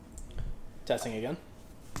Testing again.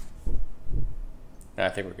 I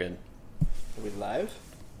think we're good. Are we live?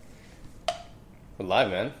 We're live,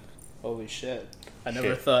 man. Holy shit. I never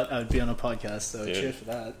Shit. thought I would be on a podcast, so Dude. cheers for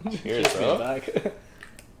that. Cheers, for bro. being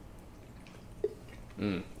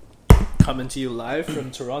back. Coming to you live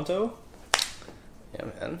from Toronto. Yeah,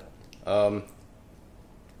 man. So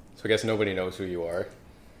I guess nobody knows who you are.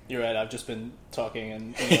 You're right, I've just been talking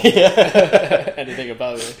and Yeah. anything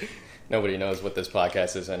about it. Nobody knows what this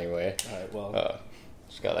podcast is anyway. Alright, well.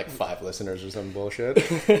 Just got like 5 listeners or some bullshit.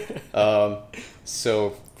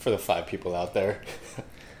 So for the 5 people out there,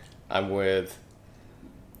 I'm with...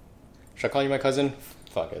 Should I call you my cousin?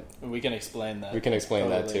 Fuck it. We can explain that. We can explain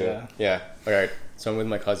that Probably, too. Yeah. Alright. So I'm with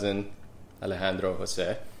my cousin, Alejandro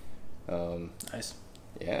Jose. Nice.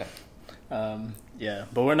 Yeah. Yeah,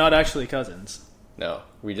 but we're not actually cousins. No,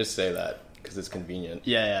 we just say that because it's convenient.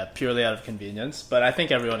 Yeah, purely out of convenience. But I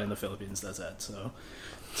think everyone in the Philippines does that, so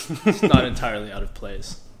it's not entirely out of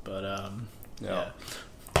place. But No. yeah,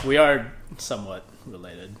 we are somewhat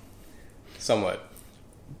related Somewhat.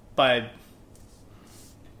 by,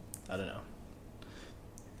 I don't know,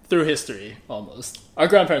 through history almost. Our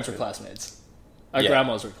grandparents were classmates. Our Yeah.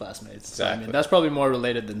 grandmas were classmates. So, I Exactly. mean, that's probably more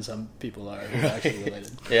related than some people are who are actually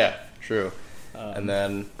related. Yeah, true. And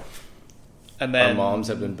then And then our moms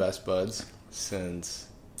have been best buds since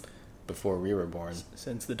before we were born.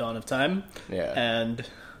 since the dawn of time. Yeah. And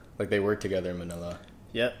Like they worked together in Manila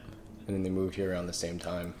yep. and then they moved here around the same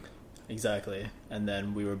time Exactly. And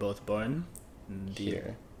then we were both born in the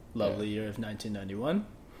here. lovely year of 1991.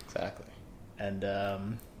 Exactly.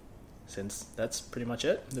 And since that's pretty much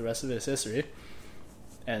it, the rest of it is history.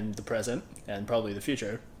 And the present, and probably the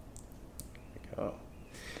future. Oh.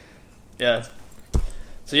 Yeah.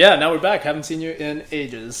 So yeah, now we're back. Haven't seen you in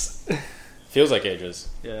ages. Feels like ages.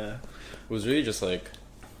 Yeah. It was really just like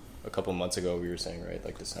a couple months ago we were saying, right?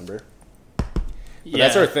 Like December. But Yeah.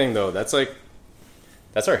 that's our thing though. That's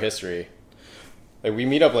our history. Like we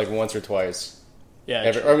meet up like once or twice.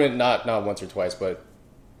 Yeah. I mean, not once or twice, but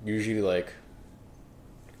usually like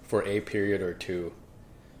for a period or two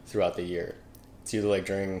throughout the year. It's either like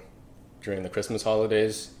during the Christmas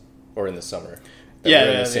holidays or in the summer. That Yeah, we're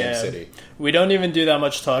in yeah, the same yeah. city. We don't even do that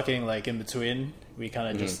much talking like in between. We kind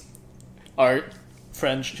of just our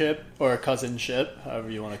friendship or cousinship, however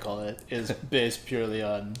you want to call it, is based purely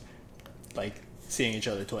on like seeing each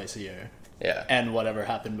other twice a year Yeah. and whatever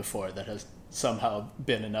happened before that has somehow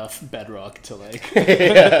been enough bedrock to like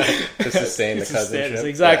Yeah. To sustain the sustain us. cousinship.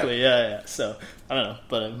 Exactly. Yeah. So I don't know,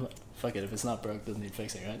 but fuck it. If it's not broke, doesn't need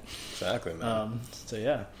fixing, right? Exactly, man. So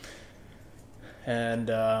yeah, and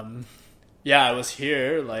yeah, I was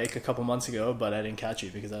here like a couple months ago, but I didn't catch you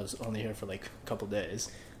because I was only here for like a couple days,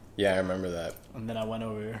 Yeah, I remember that. and then I went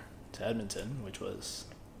over to Edmonton, which was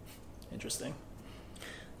interesting.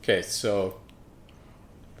 Okay, so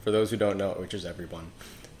for those who don't know, which is everyone,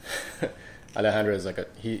 Alejandro is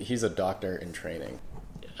like he's a doctor in training.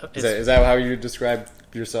 Is that how you describe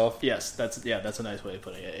yourself? Yes, that's a nice way of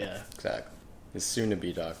putting it. Yeah, Exactly. He's soon to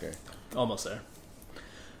be doctor. almost there.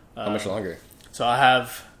 How much longer? So I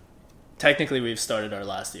have technically we've started our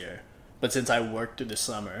last year, but since I worked through the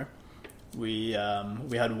summer, we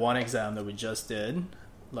had one exam that we just did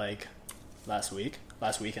like last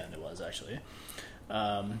weekend it was actually,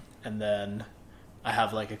 and then I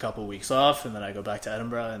have like a couple weeks off, and then I go back to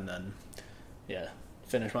Edinburgh, and then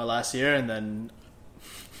finish my last year, and then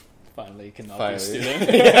finally cannot be a student.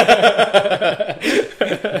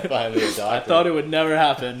 Finally a doctor. I thought it would never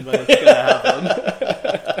happen, but it's gonna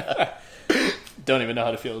happen. Don't even know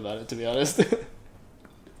how to feel about it, to be honest.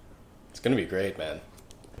 It's gonna be great, man.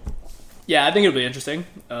 Yeah, I think it'll be interesting.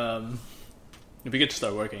 It'd be good to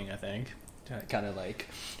start working, I think. To kind of like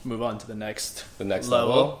move on to the next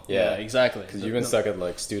level? Yeah, Yeah. exactly. Because you've been stuck at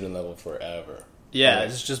like student level forever. Yeah, Like,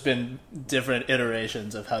 it's just been different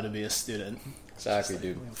iterations of how to be a student. exactly, Just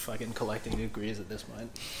like, dude. fucking collecting degrees at this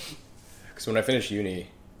point. Because when I finished uni,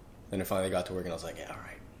 then I finally got to work, and I was like, yeah, all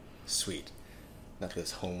right, sweet. Not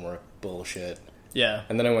this homework bullshit. Yeah.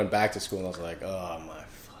 And then I went back to school, and I was like, oh my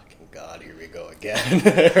fucking god, here we go again.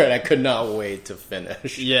 And I could not wait to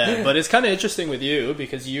finish. Yeah, but it's kind of interesting with you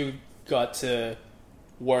because you got to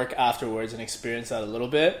work afterwards and experience that a little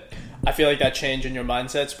bit. I feel like that change in your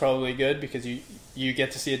mindset's probably good because you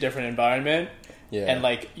get to see a different environment. Yeah. And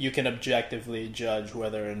like you can objectively judge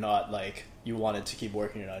whether or not like you wanted to keep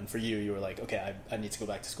working or not. And for you, you were like, okay, I need to go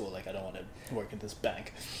back to school. Like I don't want to work at this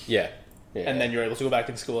bank. Yeah. Yeah. And then you're able to go back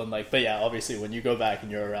in school and like, but yeah, obviously when you go back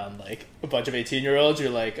and you're around like a bunch of 18-year-olds, you're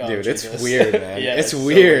like, oh, dude, Jesus. it's weird, man. Yeah, it's so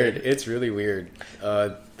weird. It's really weird.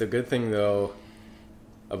 The good thing though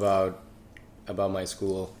about my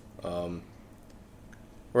school,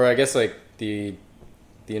 or I guess like the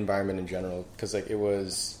environment in general, because like it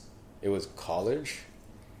was college.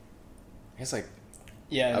 I guess like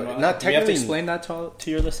Yeah, not do we have to technically- explain that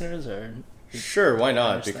to your listeners, or sure, why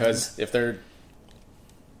not? understand.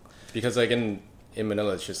 Because like in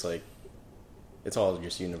Manila, it's just like it's all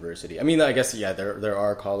just university. I mean, I guess yeah, there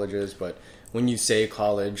are colleges, but when you say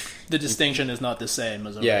college, the distinction is not the same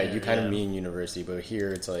as over yeah, here, you kind of mean university. But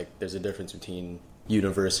here, it's like there's a difference between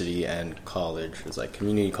university and college. It's like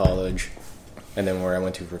community college, and then where I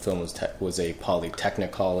went to for film was a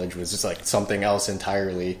polytechnic college, was just like something else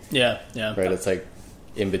entirely. Yeah. Right, it's like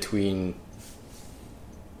in between.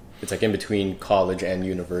 It's like in between college and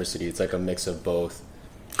university. It's like a mix of both,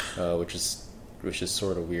 which is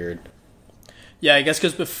sort of weird. Yeah, I guess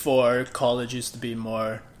because before college used to be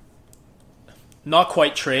more, not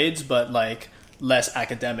quite trades, but like less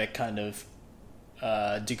academic kind of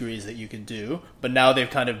degrees that you could do. But now they've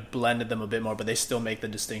kind of blended them a bit more, but they still make the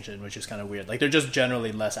distinction, which is kind of weird. Like they're just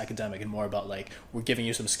generally less academic and more about like we're giving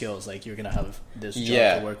you some skills, like you're gonna have this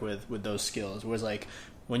job to work with those skills. Whereas like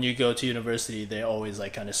when you go to university, they always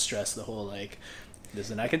like kind of stress the whole like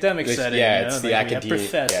there's an academic setting. Yeah, it's like, the academe.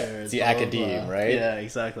 professors. Yeah, it's the blah, blah, academe, blah. right? Yeah,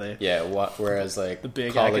 exactly. Yeah. Whereas like The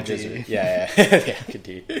big colleges, academe. the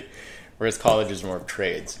academe. Whereas college is more of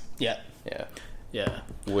trades. Yeah. Yeah.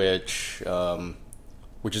 Which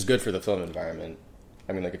is good for the film environment.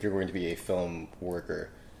 I mean, like if you're going to be a film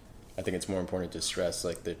worker, I think it's more important to stress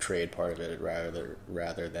like the trade part of it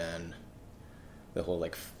rather than the whole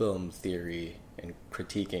like film theory and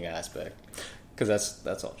critiquing aspect, because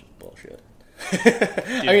that's all just bullshit. Dude,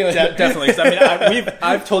 I mean, like, definitely. 'Cause I mean,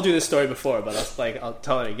 I've told you this story before, but I'll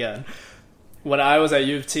tell it again. When I was at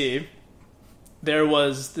U of T, there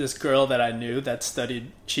was this girl that I knew that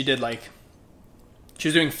studied. She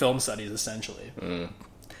was doing film studies essentially,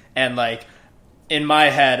 and like in my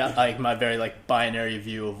head, like my very like binary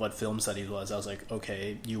view of what film studies was, I was like,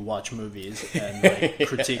 okay, you watch movies and like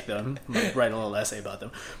critique them, like, write a little essay about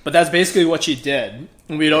them. But that's basically what she did.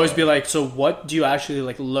 And we'd always be like, so what do you actually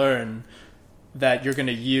like learn that you're going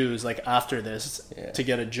to use like after this to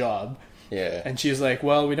get a job? Yeah. And she was like,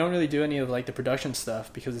 well, we don't really do any of like the production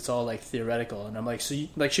stuff because it's all like theoretical. And I'm like, so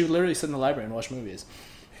like she would literally sit in the library and watch movies.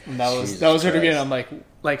 And that was her degree. And I'm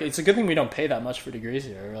like it's a good thing we don't pay that much for degrees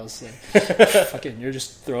here, or else like, fucking you're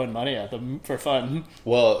just throwing money at them for fun.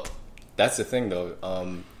 Well, that's the thing though.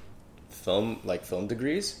 Film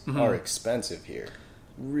degrees are expensive here,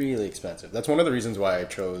 really expensive. That's one of the reasons why I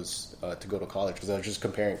chose to go to college, because I was just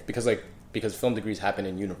comparing because film degrees happen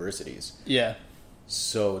in universities. Yeah.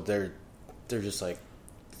 So they're just like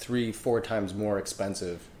 3-4 times more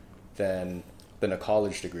expensive than a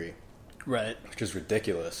college degree. Right. Which is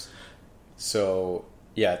ridiculous. So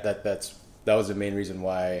yeah, that was the main reason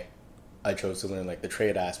why I chose to learn like the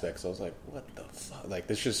trade aspects. I was like, what the fuck? Like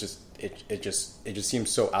this it just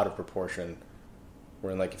seems so out of proportion.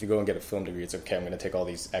 Where like if you go and get a film degree, it's okay, I'm going to take all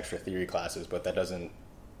these extra theory classes, but that doesn't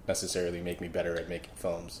necessarily make me better at making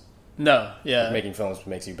films. No, yeah. Like, making films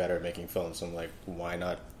makes you better at making films. So I'm like, why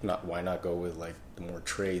not go with like the more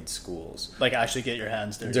trade schools? Like actually get your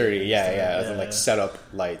hands dirty. As in like set up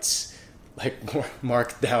lights, like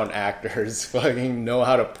mark down actors, fucking know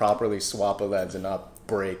how to properly swap a lens and not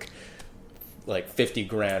break like 50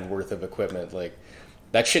 grand worth of equipment. Like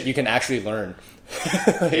that shit you can actually learn.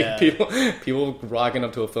 People rocking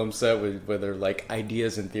up to a film set with their like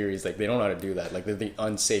ideas and theories, like they don't know how to do that. Like they're the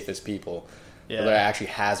unsafest people. Yeah. They're actually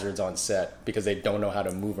hazards on set because they don't know how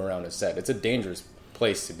to move around a set. It's a dangerous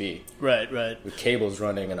place to be. Right. With cables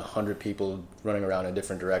running and 100 people running around in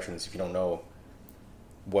different directions, if you don't know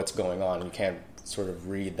what's going on, you can't sort of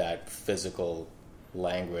read that physical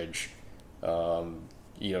language.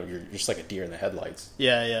 You're just like a deer in the headlights.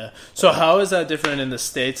 Yeah. So how is that different in the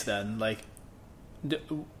States then? Like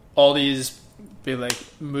all these big like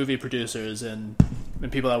movie producers and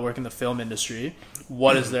people that work in the film industry,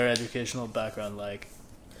 what is their educational background like?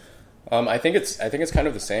 I think it's kind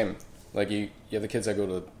of the same. Like you have the kids that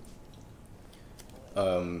go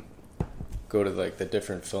to like the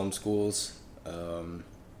different film schools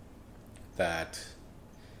that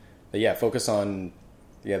focus on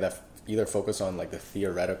that either focus on like the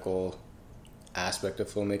theoretical aspect of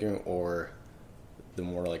filmmaking or the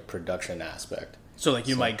more like production aspect. So like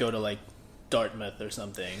you might go to like Dartmouth or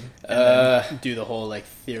something and then do the whole like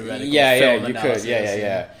theoretical film analysis.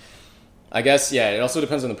 Yeah. I guess it also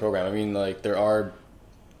depends on the program. I mean, like there are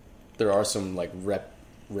some like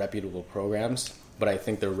reputable programs, but I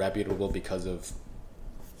think they're reputable because of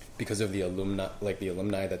the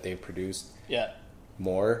alumni that they've produced. Yeah.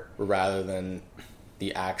 More rather than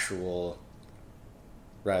the actual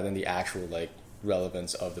like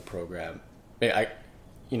relevance of the program.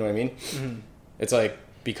 you know what I mean? Mm-hmm. It's like,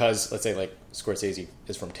 because let's say like Scorsese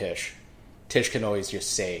is from Tisch can always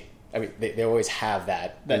just say, I mean, they always have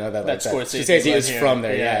that, you know, that Scorsese is from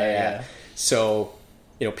there. Yeah. So,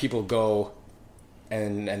 you know, people go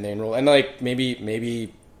and they enroll, and like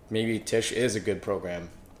maybe Tisch is a good program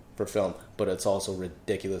for film, but it's also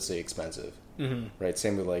ridiculously expensive, right?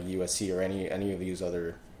 Same with like USC or any of these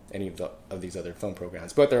other film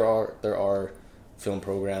programs. But there are film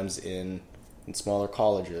programs in smaller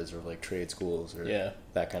colleges or like trade schools or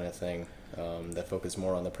that kind of thing, that focus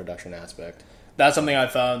more on the production aspect. That's something I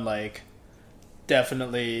found like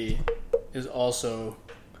definitely is also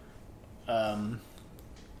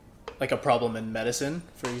like a problem in medicine,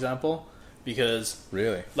 for example, because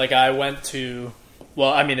really, like I went to,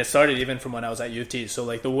 well, I mean, it started even from when I was at U of T. So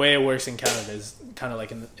like the way it works in Canada is kind of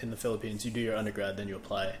like in the Philippines. You do your undergrad, then you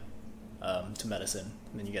apply to medicine,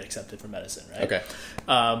 and then you get accepted for medicine, right? Okay.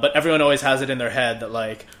 But everyone always has it in their head that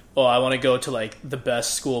like, oh, I want to go to like the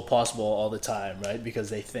best school possible all the time, right? Because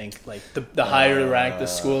they think like the higher ranked the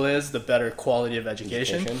school is, the better quality of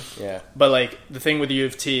education. Yeah. But like the thing with U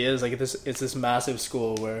of T is like it's this massive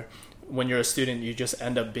school where when you're a student, you just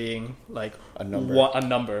end up being like a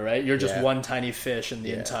number, right? You're just one tiny fish in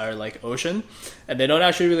the entire like ocean, and they don't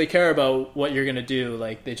actually really care about what you're gonna do.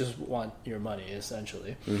 Like they just want your money,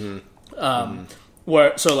 essentially.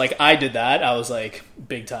 Where so like I did that, I was like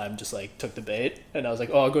big time, just like took the bait, and I was like,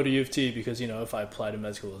 oh, I'll go to U of T because, you know, if I apply to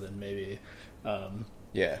med school, then maybe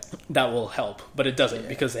that will help. But it doesn't,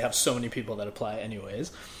 because they have so many people that apply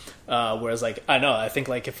anyways. Whereas like I think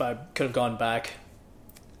like if I could have gone back,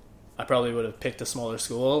 I probably would have picked a smaller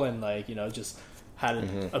school and like, you know, just had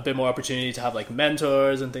a bit more opportunity to have like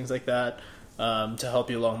mentors and things like that, to help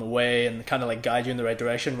you along the way and kind of like guide you in the right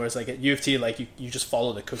direction. Whereas like at U of T, like you just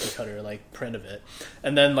follow the cookie cutter like print of it.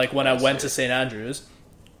 And then like when I went to St. Andrews,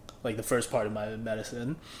 like the first part of my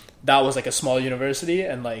medicine, that was like a small university,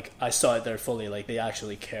 and like I saw it there fully. Like they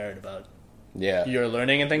actually cared about your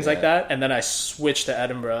learning and things like that. And then I switched to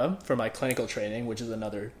Edinburgh for my clinical training, which is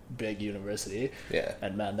another big university.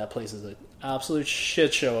 And man, that place is an absolute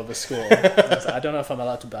shit show of a school. I don't know if I'm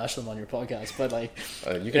allowed to bash them on your podcast, but like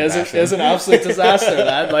it's an absolute disaster,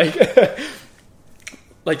 man.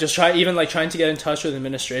 Like just trying to get in touch with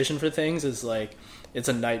administration for things is like, it's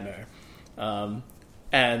a nightmare.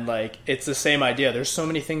 And like it's the same idea. There's so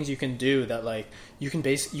many things you can do that like you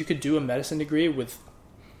could do a medicine degree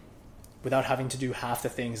without having to do half the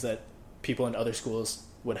things that people in other schools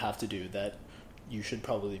would have to do that you should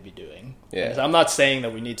probably be doing. Because I'm not saying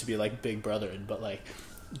that we need to be like Big Brother, but like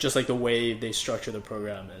just like the way they structure the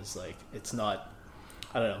program is like, it's not,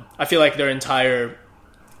 I don't know. I feel like their entire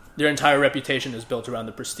reputation is built around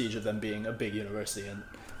the prestige of them being a big university and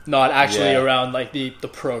not actually around like the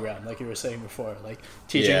program, like you were saying before, like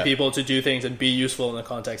teaching people to do things and be useful in the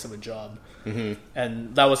context of a job.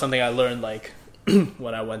 And that was something I learned like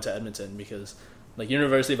when I went to Edmonton, because like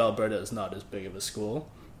University of Alberta is not as big of a school,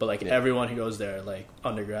 but like everyone who goes there, like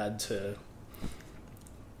undergrad to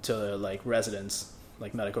like residents,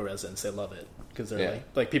 like medical residents, they love it because they're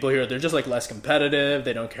like people here, they're just like less competitive.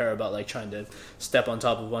 They don't care about like trying to step on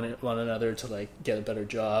top of one another to like get a better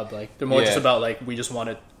job. Like they're more just about like, we just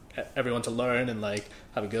wanted everyone to learn and like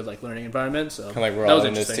have a good like learning environment. So like we're all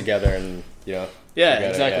in this together, and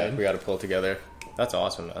exactly, we got to pull together. That's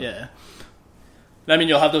awesome, man. Yeah. I mean,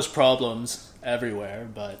 you'll have those problems everywhere,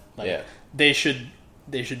 but like they should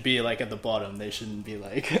be like at the bottom. They shouldn't be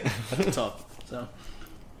like at the top. So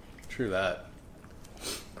true that.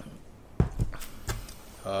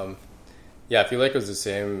 I feel like it was the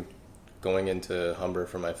same going into Humber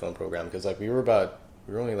for my film program, because like we were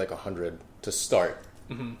only like 100 to start,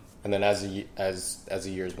 and then as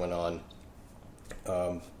the years went on,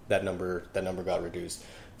 that number got reduced.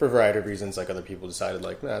 For a variety of reasons, like other people decided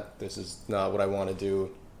like, nah, this is not what I want to do,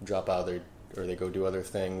 drop out there, or they go do other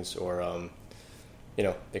things, or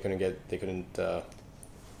they couldn't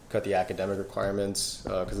cut the academic requirements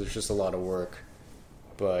because there's just a lot of work.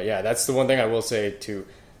 But yeah, that's the one thing I will say to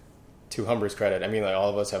Humber's credit. I mean, like all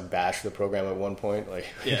of us have bashed the program at one point. Like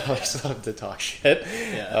we always love to talk shit.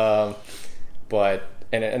 But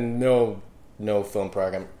no film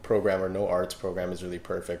program or no arts program is really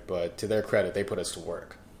perfect. But to their credit, they put us to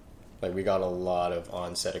work. Like we got a lot of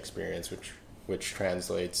on-set experience, which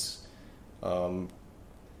translates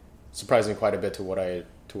surprisingly quite a bit to what I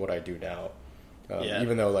do now.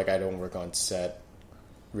 Even though like I don't work on set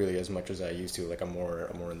really as much as I used to. Like I'm more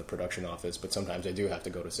in the production office, but sometimes I do have to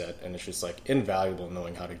go to set, and it's just like invaluable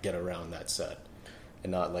knowing how to get around that set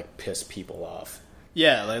and not like piss people off.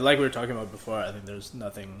 Yeah, like we were talking about before, I think there's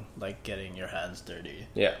nothing like getting your hands dirty.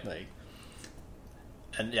 Yeah. Like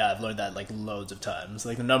And yeah, I've learned that like loads of times.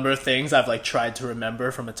 Like the number of things I've like tried to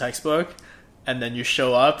remember from a textbook, and then you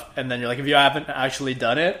show up, and then you're like, if you haven't actually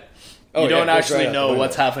done it, you don't actually know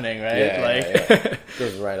what's happening, right? Yeah.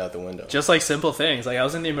 Goes right out the window. Just like simple things. Like I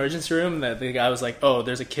was in the emergency room, and the guy was like, "Oh,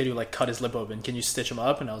 there's a kid who like cut his lip open. Can you stitch him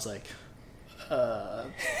up?" And I was like,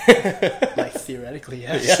 like theoretically,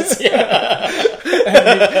 yes.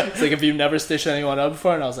 It's like, have you never stitched anyone up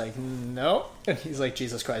before? And I was like, no. And he's like,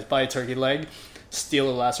 Jesus Christ, buy a turkey leg, steal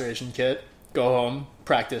a laceration kit, go home,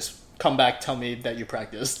 practice, come back, tell me that you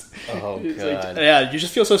practiced. Oh god. Like, yeah, you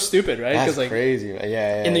just feel so stupid, right? That's like crazy.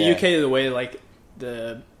 Yeah. In the UK, the way like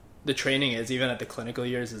the training is, even at the clinical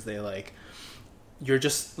years, is they like, you're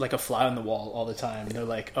just like a fly on the wall all the time. They're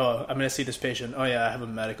like, oh, I'm going to see this patient. Oh yeah, I have a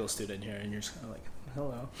medical student here. And you're just kind of like,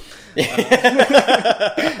 hello.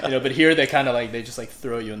 But here they kind of like, they just like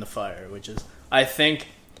throw you in the fire, which is, I think,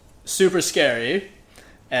 super scary.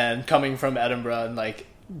 And coming from Edinburgh and like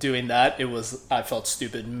doing that, I felt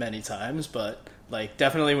stupid many times, but like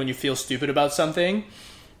definitely when you feel stupid about something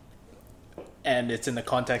and it's in the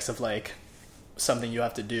context of like something you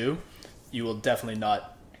have to do, you will definitely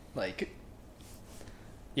not like,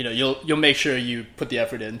 you'll make sure you put the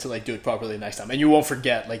effort in to like do it properly next time, and you won't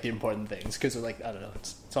forget like the important things, because they're like, I don't know,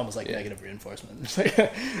 it's almost like negative reinforcement.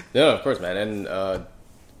 No, of course, man. And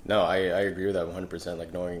no, I agree with that 100%.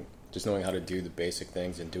 Like knowing how to do the basic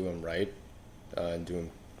things and do them right, and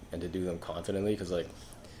to do them confidently, because like,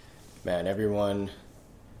 man,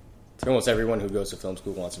 almost everyone who goes to film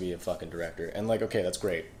school wants to be a fucking director, and like, okay, that's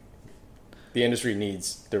great. The industry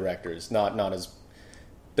needs directors,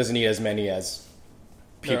 doesn't need as many as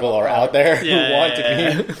people are out there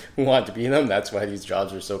who want to be them. That's why these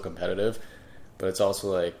jobs are so competitive. But it's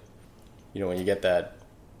also like, when you get that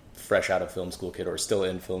fresh out of film school kid, or still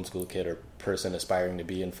in film school kid, or person aspiring to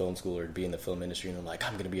be in film school or to be in the film industry, and I'm like,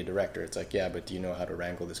 I'm going to be a director. It's like, yeah, but do you know how to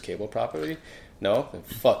wrangle this cable properly? No? Then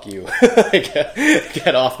fuck you.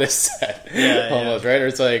 Get off this set. Almost, right? Or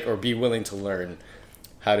it's like, or be willing to learn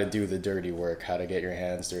how to do the dirty work, how to get your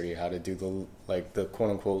hands dirty, how to do the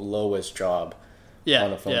quote unquote lowest job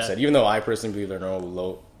on a film set. Even though I personally believe there are no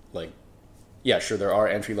low, like, yeah, sure, there are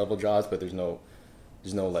entry level jobs, but there's no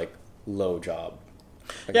like low job.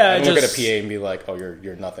 Like, I don't look at a PA and be like, oh,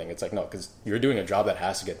 you're nothing. It's like, no, because you're doing a job that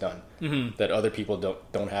has to get done, that other people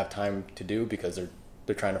don't have time to do, because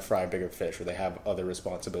they're trying to fry bigger fish, or they have other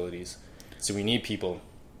responsibilities. So we need people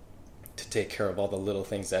to take care of all the little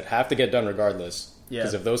things that have to get done regardless.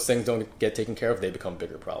 Because if those things don't get taken care of, they become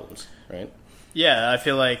bigger problems, right? Yeah, I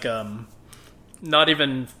feel like not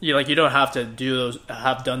even you don't have to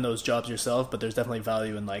have done those jobs yourself, but there's definitely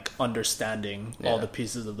value in like understanding all the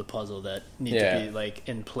pieces of the puzzle that need to be like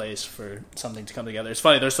in place for something to come together. It's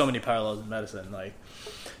funny, there's so many parallels in medicine. Like,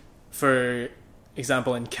 for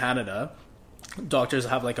example, in Canada, doctors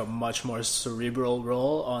have like a much more cerebral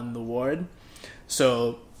role on the ward.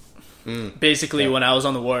 So basically, when I was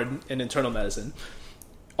on the ward in internal medicine,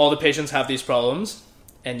 all the patients have these problems,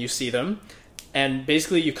 and you see them, and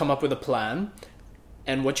basically you come up with a plan.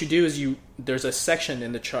 And what you do is there's a section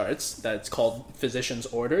in the charts that's called physician's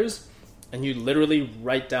orders, and you literally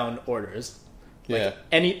write down orders. Like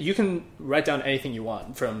you can write down anything you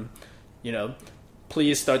want, from,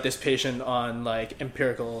 please start this patient on like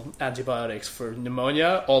empirical antibiotics for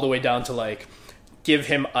pneumonia, all the way down to like, give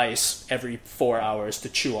him ice every 4 hours to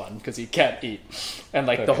chew on because he can't eat, and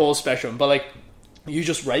like the whole spectrum. But like, you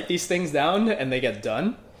just write these things down and they get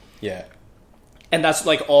done. Yeah. And that's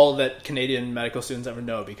like all that Canadian medical students ever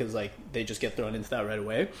know, because like they just get thrown into that right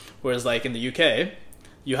away. Whereas like in the UK,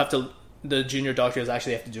 the junior doctors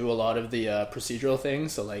actually have to do a lot of the procedural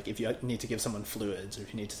things. So like if you need to give someone fluids, or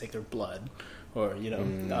if you need to take their blood, or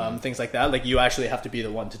things like that, like you actually have to be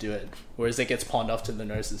the one to do it. Whereas it gets pawned off to the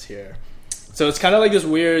nurses here. So it's kind of like this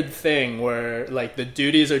weird thing where like the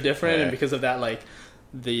duties are different, and because of that, like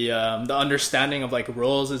the understanding of like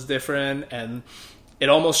roles is different, and it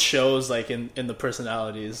almost shows like in the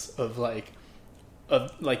personalities of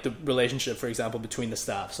the relationship, for example, between the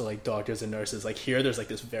staff. So like doctors and nurses, like here there's like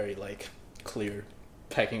this very like clear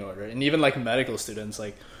pecking order. And even like medical students,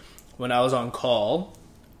 like when I was on call,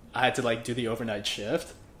 I had to like do the overnight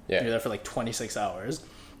shift. You're there for like 26 hours.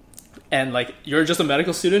 And like you're just a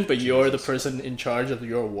medical student, but you're the person in charge of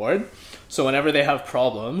your ward. So whenever they have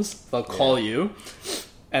problems, they'll call you,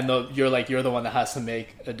 and you're the one that has to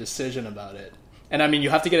make a decision about it. And I mean, you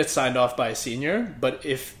have to get it signed off by a senior, but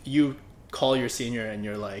if you call your senior and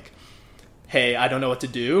you're like, hey, I don't know what to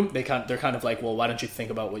do, they're kind of like, well, why don't you think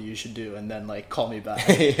about what you should do and then like call me back.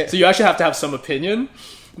 So you actually have to have some opinion,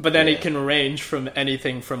 but then it can range from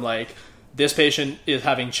anything from like, this patient is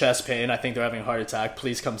having chest pain, I think they're having a heart attack,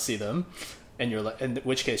 please come see them. and you're like, in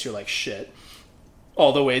which case you're like shit,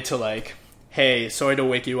 all the way to like, hey, sorry to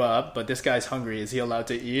wake you up, but this guy's hungry. Is he allowed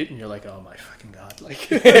to eat? And you're like, oh my fucking god, like,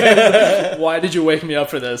 why did you wake me up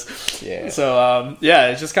for this? Yeah. So yeah,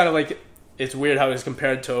 it's just kind of like, it's weird how it's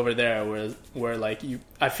compared to over there, where like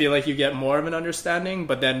I feel like you get more of an understanding,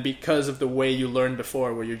 but then because of the way you learned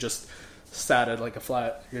before, where you're just sat as like a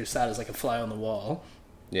fly on the wall.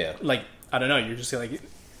 Yeah. Like, I don't know, you're just like,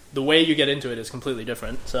 the way you get into it is completely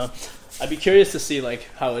different. So I'd be curious to see like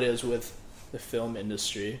how it is with the film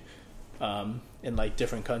industry in like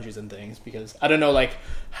different countries and things, because I don't know like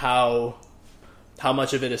how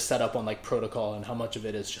much of it is set up on like protocol and how much of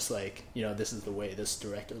it is just like, you know, this is the way this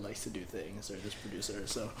director likes to do things, or this producer.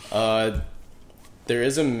 So there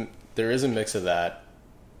is a mix of that.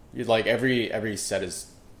 Like every set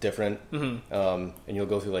is different, and you'll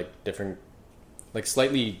go through like different, like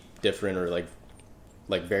slightly different or like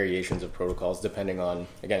variations of protocols depending on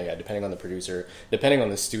the producer, depending on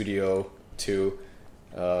the studio too.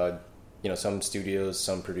 You know, some studios,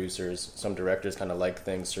 some producers, some directors kind of like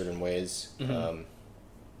things certain ways,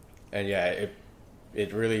 and yeah,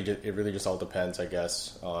 it really just all depends, I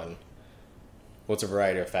guess, on what's a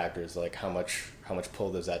variety of factors, like how much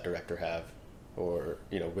pull does that director have, or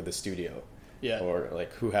you know, with the studio. Yeah. Or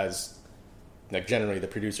like who has, like generally the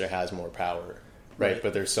producer has more power, right?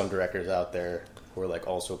 But there's some directors out there who are like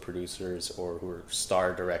also producers or who are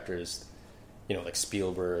star directors, you know, like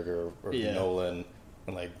Spielberg or Nolan,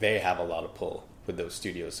 and like they have a lot of pull with those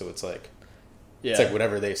studios. So it's like, it's like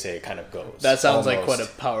whatever they say kind of goes. That sounds like quite a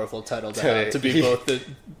powerful title to have, to be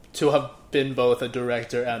to have been both a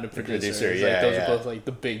director and a producer. Yeah, those are both like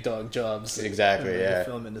the big dog jobs. Exactly. In the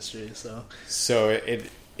film industry. So it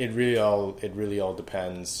really all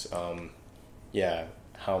depends.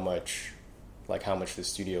 How much the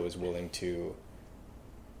studio is willing to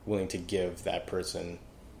give that person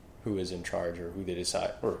who is in charge, or who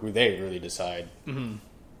they really decide,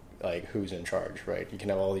 like who's in charge, right? You can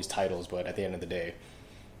have all these titles, but at the end of the day,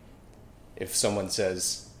 if someone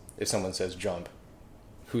says jump,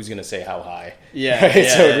 who's going to say how high? Yeah. Right?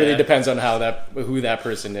 So it really depends on who that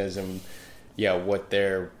person is, and what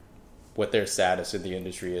their status in the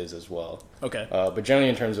industry is as well. Okay. But generally,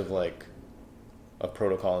 in terms of like a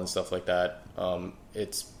protocol and stuff like that,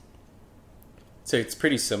 it's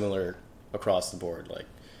pretty similar across the board. Like,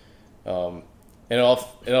 and it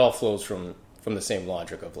all flows from the same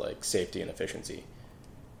logic of like safety and efficiency,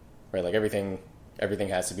 right? Like everything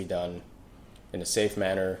has to be done in a safe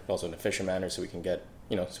manner, also an efficient manner, so we can get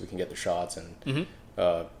the shots and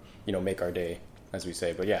make our day, as we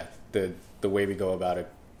say. But yeah, the way we go about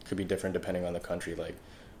it could be different depending on the country. Like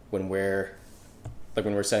when we're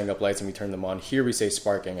setting up lights and we turn them on, here we say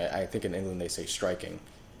sparking. I think in England they say striking,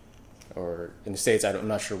 or in the States I'm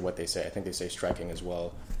not sure what they say. I think they say striking as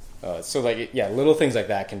well. So like little things like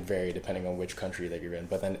that can vary depending on which country that you're in.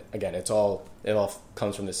 But then again, it all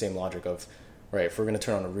comes from the same logic of, right, if we're going to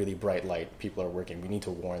turn on a really bright light, people are working, we need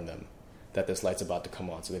to warn them that this light's about to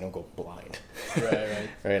come on so they don't go blind. Right.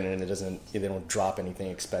 Right, and they don't drop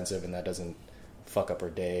anything expensive, and that doesn't fuck up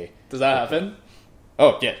our day. Does that happen?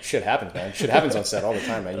 Oh yeah, shit happens, man. Shit happens on set all the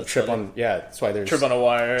time, man. You trip funny. on, that's why there's trip on a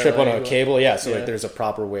wire, trip on a cable, So like there's a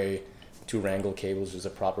proper way to wrangle cables. There's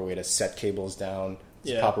a proper way to set cables down.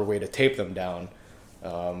 There's a proper way to tape them down,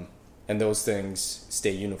 and those things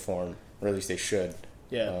stay uniform, or at least they should.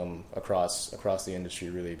 Across the industry,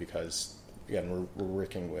 really, because again we're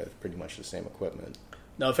working with pretty much the same equipment.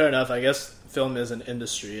 No, fair enough. I guess film is an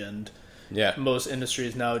industry, and most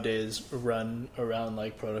industries nowadays run around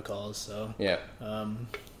like protocols. So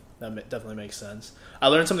that definitely makes sense. I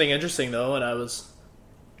learned something interesting though when I was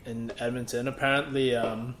in Edmonton. Apparently,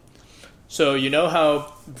 so you know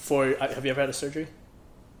how have you ever had a surgery?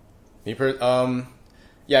 I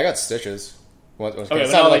got stitches. Okay,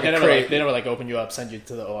 but they never like open you up, send you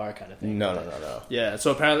to the OR kind of thing. No. Yeah, so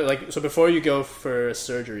apparently, before you go for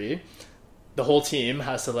surgery, the whole team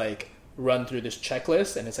has to like run through this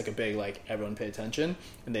checklist, and it's like a big like everyone pay attention,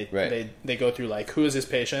 and they go through like who is this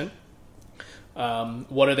patient,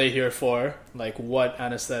 what are they here for, like what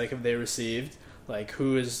anesthetic have they received, like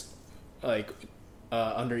who is like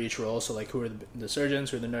under each role, so like who are the surgeons,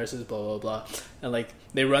 who are the nurses, blah blah blah, and like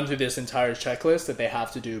they run through this entire checklist that they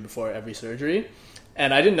have to do before every surgery.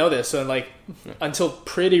 And I didn't know this, so like until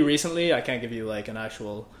pretty recently, I can't give you like an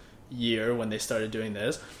actual year when they started doing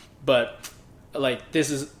this, but like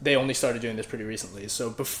they only started doing this pretty recently. So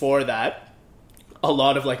before that, a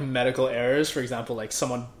lot of like medical errors, for example, like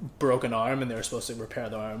someone broke an arm and they were supposed to repair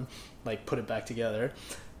the arm, like put it back together,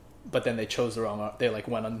 but then they chose the wrong arm. They like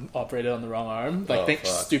went and operated on the wrong arm. Like Oh, fuck.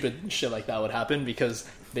 stupid shit like that would happen because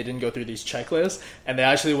they didn't go through these checklists. And they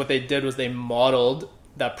actually, what they did was they modeled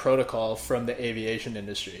that protocol from the aviation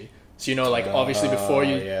industry. So, you know, like obviously before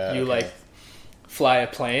you okay. like fly a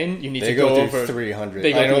plane, you need They to go go through over 300.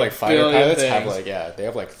 they go I know through like a fighter billion pilots have things. like, they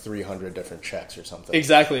have like 300 different checks or something.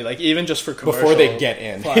 Exactly, like even just for commercial Before they get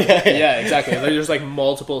in. flying. Yeah, exactly. Like, there's like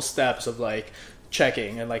multiple steps of like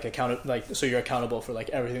checking and like so you're accountable for like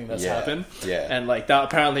everything that's happened. Yeah. And like that,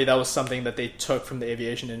 apparently that was something that they took from the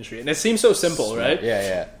aviation industry, and it seems so simple, right?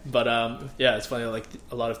 Yeah. But yeah, it's funny. Like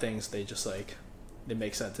a lot of things, they just like they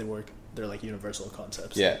make sense. They work. They're like universal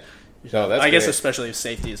concepts. Yeah. No, that's I guess great. especially if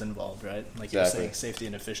safety is involved, right? Like you're Exactly. saying, safety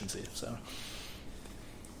and efficiency. So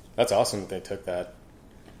That's awesome that they took that.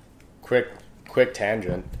 Quick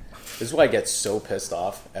tangent. This is why I get so pissed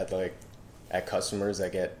off at customers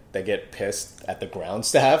that get pissed at the ground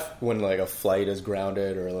staff when like a flight is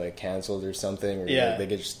grounded or like canceled or something, or Yeah. like,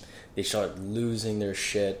 they start losing their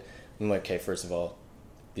shit. I'm like, okay, first of all,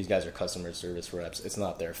 these guys are customer service reps. It's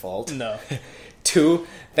not their fault. no, 2,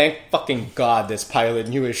 thank fucking God this pilot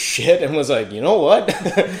knew his shit and was like, you know what?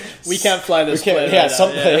 we can't fly this plane. Yeah, right now.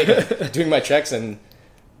 something Yeah. like doing my checks, and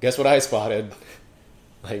guess what I spotted?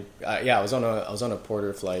 Like, I was on a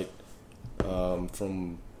Porter flight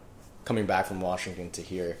from coming back from Washington to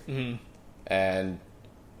here, and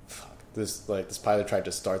this pilot tried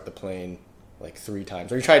to start the plane like 3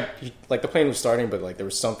 times. Or the plane was starting, but like there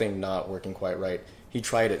was something not working quite right. He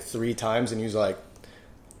tried it 3 times, and he was like,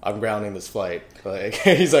 I'm grounding this flight. Like,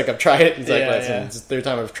 he's like, I've tried it. He's like, listen, it's the 3rd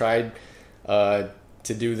time I've tried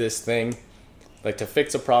to do this thing, like to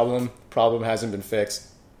fix a problem. Problem hasn't been fixed.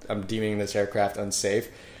 I'm deeming this aircraft unsafe.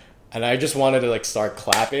 And I just wanted to like start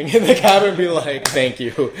clapping in the cabin and be like, thank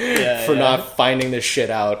you for not finding this shit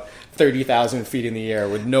out 30,000 feet in the air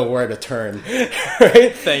with nowhere to turn.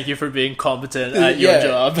 Right? Thank you for being competent at your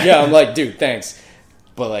job. Yeah, I'm like, dude, thanks.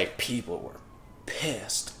 But like, people were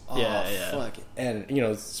pissed off. Yeah. Fuck it. And you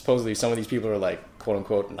know, supposedly some of these people are like, quote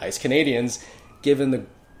unquote, nice Canadians, giving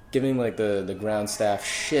like the ground staff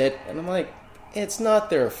shit. And I'm like, it's not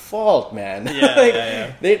their fault, man.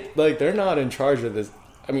 Yeah, They're not in charge of this.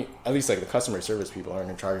 I mean, at least like the customer service people aren't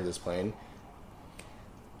in charge of this plane.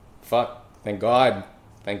 Fuck. Thank God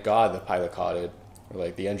the pilot caught it, or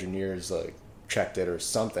like the engineers like checked it or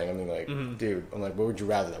something. I mean, like, dude, I'm like, what would you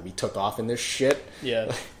rather, that we took off in this shit?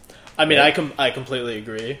 Yeah. I mean, I completely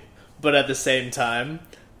agree, but at the same time,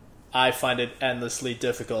 I find it endlessly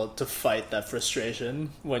difficult to fight that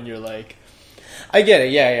frustration when you're like I get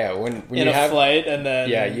it. Yeah. When in you a have flight and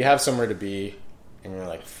then you have somewhere to be, and you're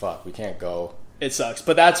like, fuck, we can't go. it sucks.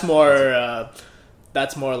 But that's more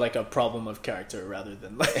like a problem of character rather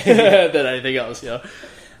than like than anything else. You know?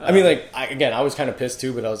 I mean, like, I was kind of pissed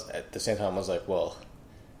too, but I was at the same time I was like, well,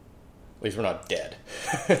 at least we're not dead.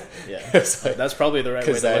 Yeah, It's like, that's probably the right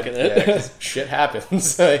way to that, look at it. 'cause shit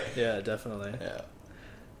happens. Like, Yeah, definitely. yeah.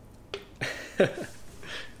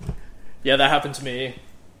 Yeah, that happened to me.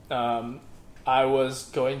 I was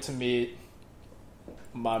going to meet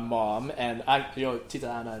my mom and Tita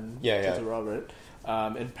Anna and Tita Robert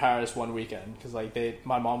in Paris one weekend because like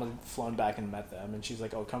my mom had flown back and met them, and she's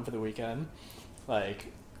like, "Oh, come for the weekend, like,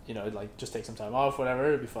 you know, like just take some time off, whatever,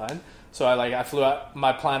 it'll be fine." So I flew out.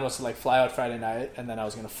 My plan was to like fly out Friday night, and then I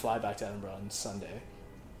was gonna fly back to Edinburgh on Sunday.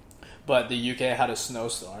 But the UK had a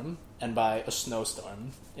snowstorm, and by a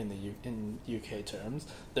snowstorm in UK terms,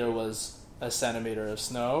 there was a centimeter of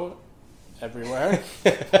snow everywhere.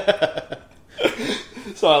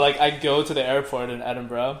 So I go to the airport in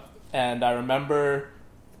Edinburgh, and I remember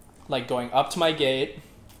like going up to my gate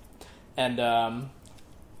and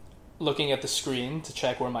looking at the screen to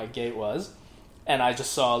check where my gate was, and I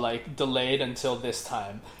just saw like delayed until this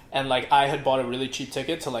time. And like I had bought a really cheap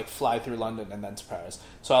ticket to like fly through London and then to Paris.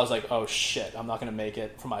 So I was like, oh shit, I'm not gonna make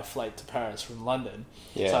it for my flight to Paris from London.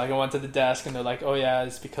 Yeah. So I went to the desk and they're like, oh yeah,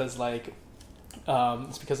 it's because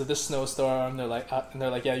of this snowstorm. They're like,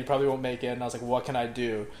 yeah, you probably won't make it. And I was like, what can I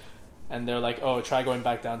do? And they're like, oh, try going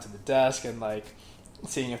back down to the desk and like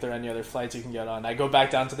seeing if there are any other flights you can get on. I go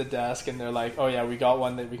back down to the desk and they're like, oh yeah, we got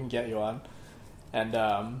one that we can get you on.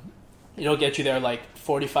 And it'll get you there like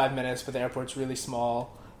 45 minutes, but the airport's really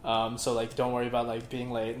small. So like don't worry about like being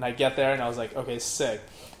late. And I get there and I was like, okay, sick.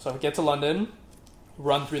 So I get to London,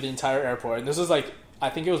 run through the entire airport, and this is like, I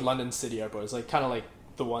think it was London City Airport. It's like kind of like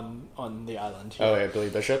the one on the island here. Oh yeah, Billy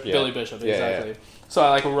Bishop. Yeah. Billy Bishop, Yeah, exactly. yeah. So I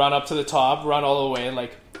like run up to the top, run all the way,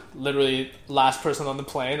 like literally last person on the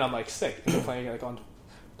plane. I'm like, sick. The plane like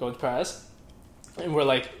going to Paris, and we're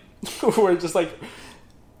like we're just like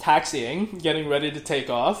taxiing, getting ready to take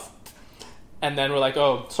off. And then we're like,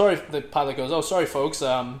 oh, sorry. The pilot goes, oh, sorry, folks.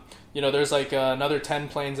 There's like another 10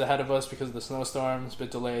 planes ahead of us because of the snowstorm. It's a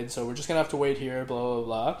bit delayed, so we're just gonna have to wait here. Blah blah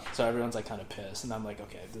blah. So everyone's like kind of pissed, and I'm like,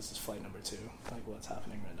 okay, this is flight number 2. Like, what's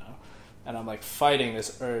happening right now? And I'm like fighting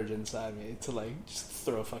this urge inside me to like just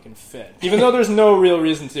throw a fucking fit, even though there's no real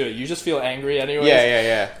reason to do it. You just feel angry anyways.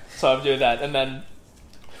 Yeah. So I'm doing that, and then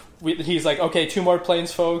he's like, okay, 2 more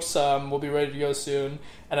planes, folks. We'll be ready to go soon.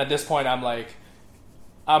 And at this point, I'm like,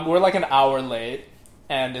 we're like an hour late.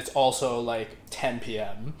 And it's also like 10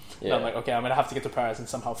 p.m. Yeah. And I'm like, okay, I'm gonna have to get to Paris and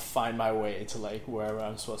somehow find my way to like wherever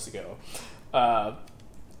I'm supposed to go.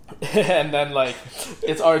 And then like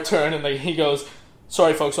it's our turn, and like he goes,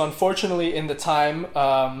 "Sorry, folks. So unfortunately, in the time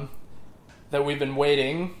that we've been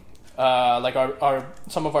waiting, like our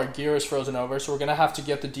some of our gear is frozen over, so we're gonna have to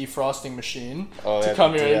get the defrosting machine to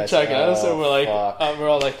come here and check us." And we're like, we're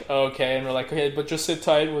all like, okay, and we're like, okay, but just sit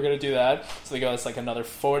tight. We're gonna do that. So they go, it's like another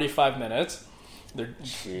 45 minutes. They're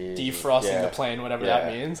defrosting the plane, whatever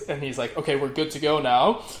that means. And he's like, okay, we're good to go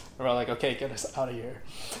now. And we're like, okay, get us out of here.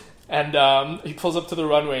 And he pulls up to the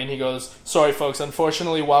runway and he goes, sorry, folks,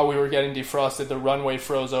 unfortunately, while we were getting defrosted, the runway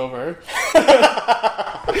froze over.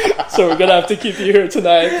 So we're going to have to keep you here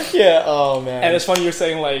tonight. Yeah, oh, man. And it's funny you're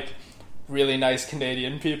saying, like, really nice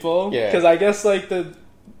Canadian people. Yeah. Because I guess, like,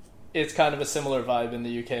 it's kind of a similar vibe in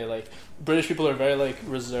the UK. Like, British people are very, like,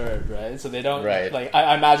 reserved, right? So they don't, like,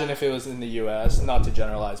 I imagine if it was in the US, not to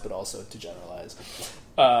generalize, but also to generalize,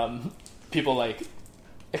 people, like,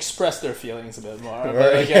 express their feelings a bit more.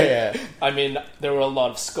 But, like, I mean, there were a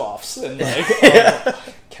lot of scoffs and, like, oh,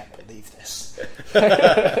 I can't believe this.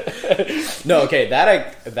 No, okay, that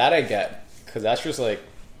I get. Because that's just, like,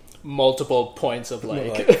 multiple points of,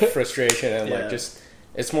 like frustration and, like, just...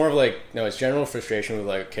 It's more of like, no, it's general frustration with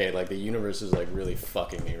like, okay, like the universe is like really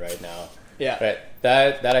fucking me right now. Yeah. Right.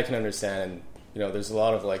 That I can understand. And, you know, there's a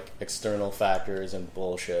lot of like external factors and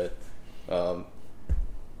bullshit.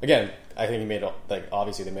 Again, I think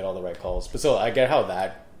obviously they made all the right calls. But still, I get how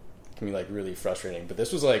that can be like really frustrating. But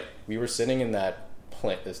this was like, we were sitting in that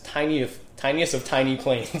plane, this tiniest of tiny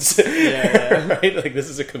planes. Yeah. Right? Like this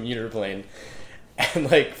is a commuter plane.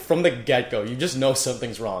 And like from the get-go, you just know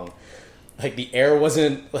something's wrong. Like the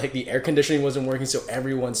air conditioning wasn't working, so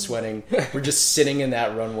everyone's sweating. We're just sitting in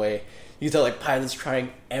that runway. You can tell like pilot's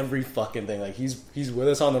trying every fucking thing. Like he's with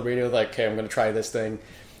us on the radio, like, okay, I'm gonna try this thing.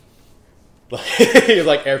 He's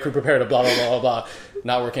like, air crew prepare to blah blah blah blah blah.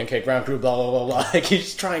 Not working, okay, ground crew, blah blah blah blah. Like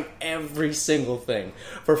he's trying every single thing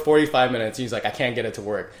for 45 minutes. He's like, I can't get it to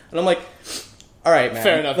work. And I'm like, all right, man.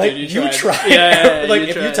 Fair enough. Like dude, you tried. Yeah, like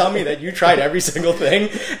if you tell me that you tried every single thing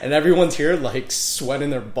and everyone's here like sweating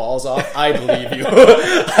their balls off, I believe you.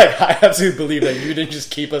 Like I absolutely believe that you didn't just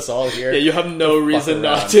keep us all here. Yeah, you have no reason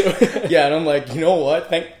not to. Yeah, and I'm like, you know what?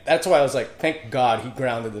 That's why I was like, thank God he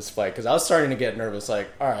grounded this flight, because I was starting to get nervous. Like,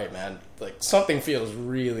 all right, man, like something feels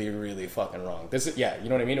really, really fucking wrong. This is, yeah, you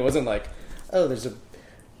know what I mean? It wasn't like, oh, there's a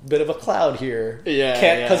bit of a cloud here.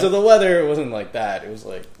 Yeah, because of the weather. It wasn't like that. It was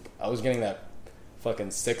like I was getting that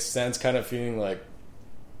fucking Sixth Sense kind of feeling, like,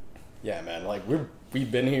 yeah, man, like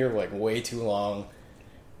we've been here like way too long.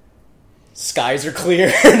 Skies are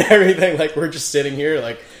clear and everything. Like we're just sitting here.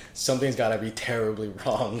 Like something's got to be terribly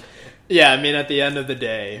wrong. Yeah, I mean, at the end of the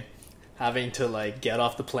day, having to like get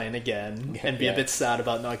off the plane again and be a bit sad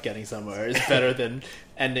about not getting somewhere is better than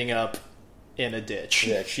ending up in a ditch.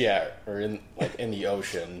 Yeah, or in the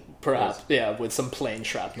ocean, perhaps. Yeah, with some plane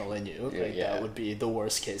shrapnel in you. Like, that would be the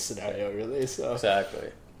worst case scenario, really. So exactly.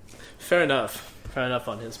 Fair enough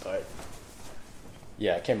on his part.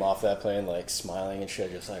 Yeah, I came off that plane like smiling and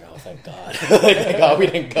shit, just like, oh, thank God. Like, thank God we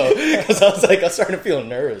didn't go, because I was starting to feel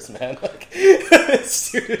nervous, man. Like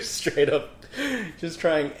straight up, just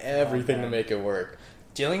trying everything to make it work.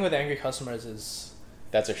 Dealing with angry customers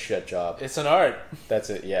that's a shit job. It's an art. That's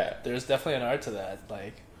it, yeah. There's definitely an art to that.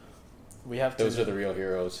 Like, we have to... Those are the real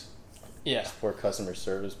heroes. Yeah. For customer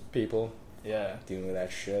service people. Yeah. Dealing with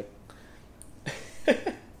that shit.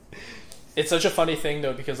 It's such a funny thing,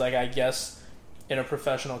 though, because, like, I guess in a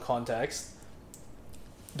professional context,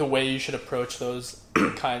 the way you should approach those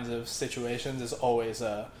kinds of situations is always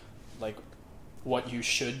like, what you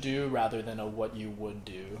should do rather than a what you would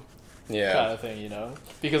do kind of thing, you know?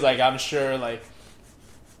 Because, like, I'm sure, like,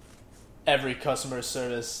 every customer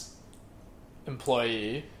service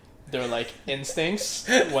employee, their like instincts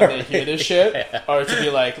when they hear this shit are to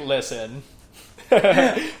be like, listen,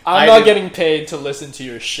 I'm not getting paid to listen to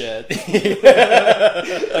your shit.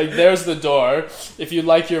 Like, there's the door. If you'd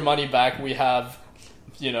like your money back, we have,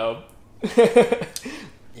 you know,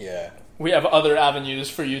 we have other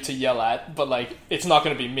avenues for you to yell at, but like, it's not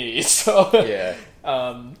going to be me. So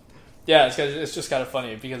it's just kind of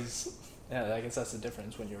funny because Yeah, I guess that's the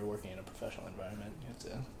difference when you're working in a professional environment. You have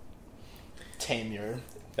to tame your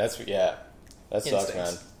That sucks, man.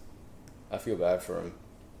 instincts. I feel bad for him.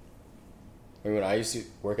 I mean, when I used to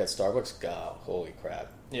work at Starbucks, God, holy crap.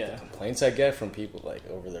 Yeah. The complaints I get from people, like,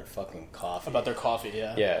 over their fucking coffee. About their coffee,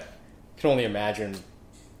 yeah. Yeah. I can only imagine,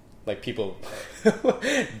 like, people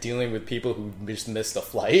dealing with people who just missed a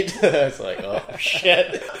flight. It's like, oh,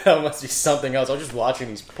 shit. That must be something else. I was just watching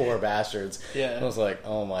these poor bastards. Yeah. I was like,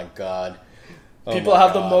 oh, my God. Oh People my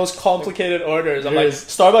have the God. most complicated orders. I'm like, Yes.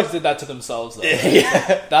 Starbucks did that to themselves, though.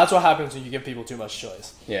 Yeah. That's what happens when you give people too much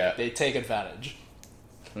choice. Yeah. They take advantage.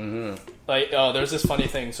 Mm-hmm. Like, there's this funny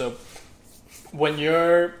thing. So, when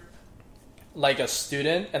you're like a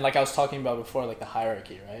student, and like I was talking about before, like the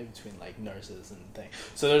hierarchy, right, between like nurses and things.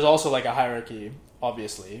 So there's also like a hierarchy,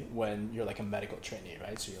 obviously, when you're like a medical trainee,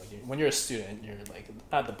 right? So you're like, when you're a student, you're like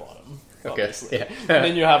at the bottom, Okay. obviously. Yeah. And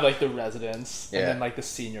then you have like the residents, and Yeah. then like the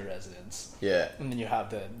senior residents, Yeah. and then you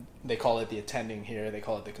have they call it the attending here, they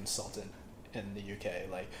call it the consultant in the UK,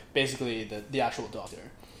 like basically the actual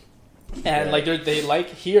doctor. And Yeah. like they like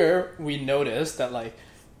here, we noticed that like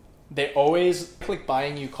they always like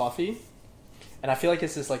buying you coffee, and I feel like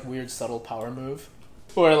it's this like weird subtle power move,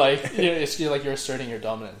 or like you're asserting your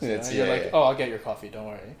dominance. You know? It's- You're yeah, like, yeah. oh, I'll get your coffee, don't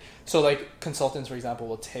worry. So like consultants, for example,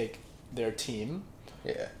 will take their team,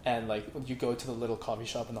 Yeah. and like you go to the little coffee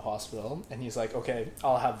shop in the hospital, and he's like, okay,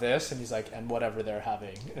 I'll have this, and he's like, and whatever they're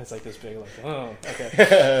having, and it's like this big like, oh,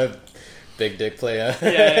 okay. Big dick player.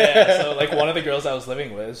 Yeah. So like one of the girls I was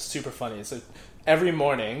living with, super funny. So every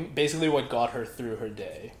morning, basically what got her through her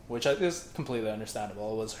day, which is completely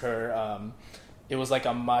understandable, was her. It was like a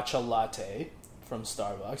matcha latte from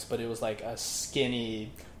Starbucks, but it was like a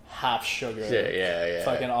skinny half sugar, Yeah.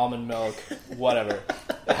 fucking almond milk, whatever.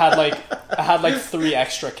 It had like 3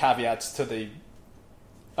 extra caveats to the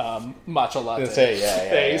matcha latte.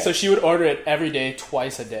 Yeah. So she would order it every day,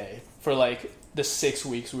 twice a day, for like the 6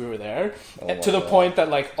 weeks we were there, Oh and my to the God. point that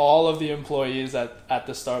like all of the employees at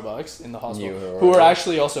the Starbucks in the hospital, Knew her who were order.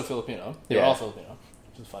 actually also Filipino, they were Yeah. all Filipino,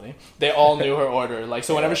 which is funny. They all knew her order. Like,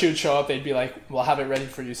 so whenever Yeah. she would show up, they'd be like, "We'll have it ready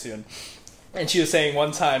for you soon." And she was saying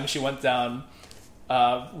one time she went down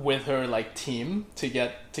with her like team to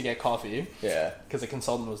get coffee, Yeah. because the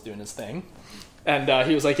consultant was doing his thing. And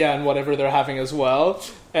he was like, yeah, and whatever they're having as well.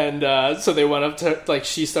 And so they went up to her, like,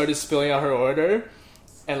 she started spilling out her order.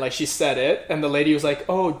 And, like, she said it. And the lady was like,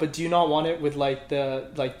 oh, but do you not want it with, like, do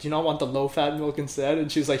you not want the low-fat milk instead?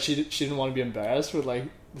 And she was like, she didn't want to be embarrassed with, like,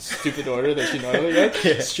 the stupid order that she normally gets.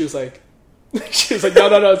 Yeah. So she was like,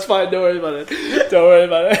 no, it's fine. Don't worry about it. Don't worry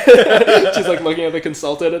about it. She's, like, looking at the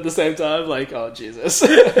consultant at the same time. Like, oh, Jesus.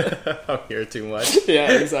 I'm here too much.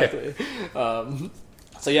 Yeah, exactly.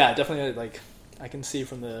 So yeah, definitely, like, I can see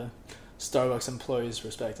from the Starbucks employee's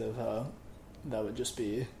perspective how that would just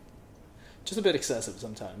be just a bit excessive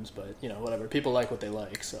sometimes, but you know, whatever. People like what they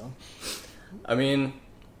like, so. I mean,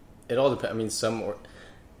 it all depends. I mean,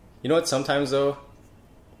 you know what? Sometimes though,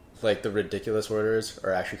 like the ridiculous orders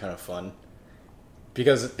are actually kind of fun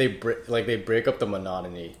because they break up the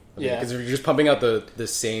monotony. Yeah. Because if you're just pumping out the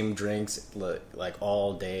same drinks like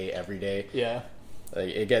all day, every day, Yeah. like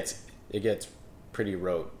it gets pretty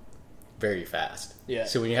rote very fast. Yeah.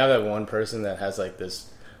 So when you have that one person that has like this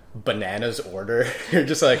bananas order, you're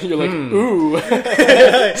just like, You're like, ooh,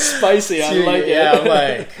 spicy. I like yeah, it. I'm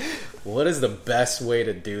like, what is the best way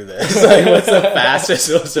to do this? Like, what's the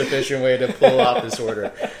fastest, most efficient way to pull off this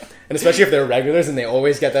order? And especially if they're regulars and they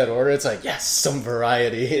always get that order, it's like, yes, some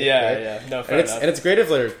variety. Yeah, right? yeah. No, fair enough. And it's great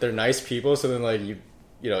if they're nice people. So then, like, you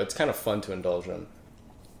know, it's kind of fun to indulge them.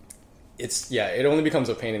 It only becomes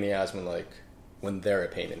a pain in the ass when they're a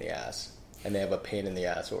pain in the ass and they have a pain in the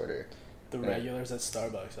ass order. The regulars at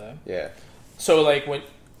Starbucks, eh? Yeah. So, like, when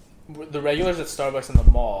the regulars at Starbucks in the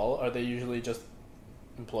mall, are they usually just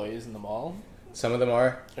employees in the mall? Some of them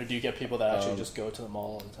are. Or do you get people that actually just go to the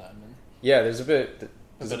mall all the time? And Yeah, there's a bit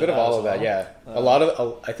of that all as of that. well? Yeah, a lot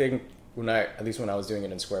of I think at least when I was doing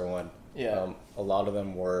it in Square One, Yeah. a lot of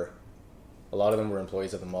them were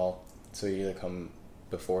employees at the mall. So you either come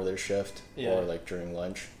before their shift Yeah. or like during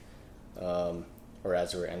lunch, or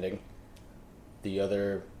as we're ending. The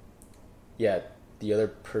other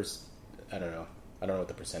person, I don't know what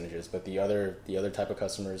the percentage is, but the other type of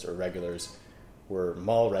customers or regulars were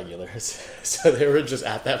mall regulars, so they were just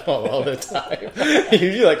at that mall all the time.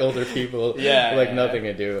 Usually like older people, nothing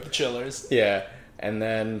to do. chillers. Yeah, and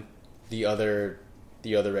then the other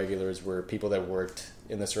regulars were people that worked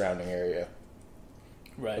in the surrounding area,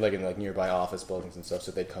 Right. like in like nearby office buildings and stuff.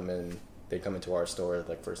 So they'd come into our store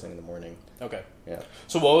like first thing in the morning. Okay. Yeah.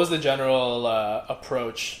 So what was the general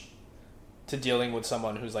approach to dealing with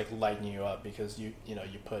someone who's like lighting you up because you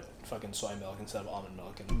put fucking soy milk instead of almond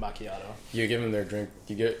milk in macchiato. You give them their drink.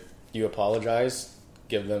 You apologize,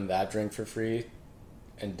 give them that drink for free,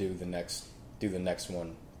 and do the next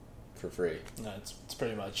one for free. No, it's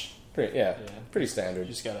pretty much pretty standard.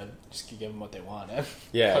 You just give them what they want. Eh?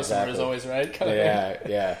 Yeah, Customer exactly. is always right.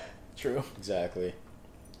 Yeah. True. Exactly.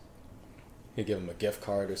 You give them a gift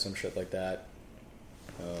card or some shit like that.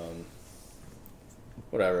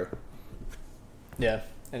 Whatever. Yeah.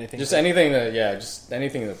 Anything. Just anything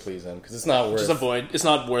to please them, because it's not worth. It's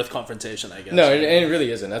not worth confrontation, I guess. No, it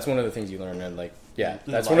really isn't. That's one of the things you learn, and like, yeah,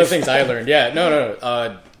 that's one of the things I learned. Yeah,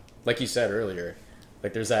 no. Like you said earlier,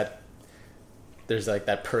 like there's like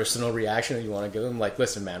that personal reaction that you want to give them. Like,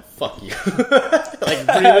 listen, man, fuck you. Like,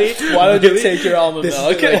 really? Why don't you take your almond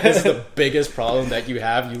milk? This is the biggest problem that you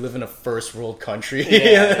have. You live in a first world country.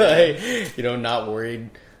 Yeah. Like, not worried.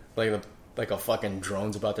 Like a fucking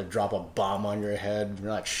drone's about to drop a bomb on your head. You're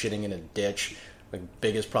not shitting in a ditch. Like,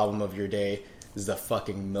 biggest problem of your day is the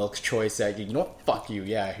fucking milk choice that you know what? Fuck you,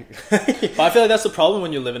 yeah. But I feel like that's the problem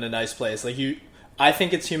when you live in a nice place. Like, I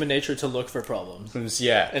think it's human nature to look for problems.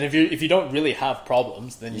 Yeah. And if you don't really have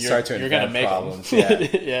problems, then you're gonna make problems. them.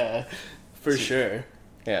 Yeah. Yeah, for sure.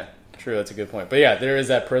 Yeah, true. That's a good point. But yeah, there is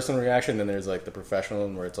that personal reaction, then there's like the professional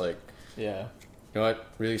one where it's like, yeah, you know what?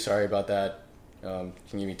 Really sorry about that. Can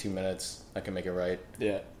you give me 2 minutes? I can make it right.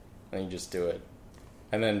 Yeah. And you just do it.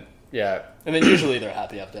 And then, yeah. And then usually they're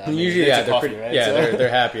happy after that. Usually, yeah, they're coffee, right? Yeah, So. they're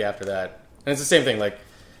happy after that. And it's the same thing, like,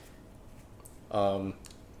 from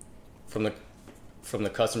the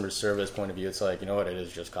customer service point of view, it's like, you know what, it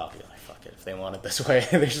is just coffee. Like, fuck it. If they want it this way,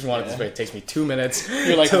 they just want it this way. It takes me 2 minutes.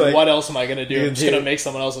 You're like, what else am I going to do? I'm just going to make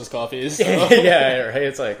someone else's coffee. So. Yeah, right?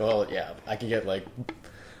 It's like, well, yeah,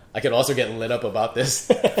 I could also get lit up about this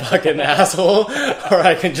fucking asshole, or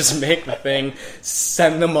I can just make the thing,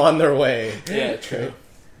 send them on their way. Yeah, true.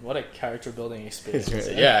 What a character building experience.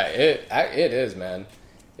 Yeah, it is, man.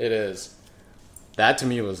 It is. That to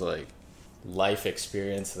me was like life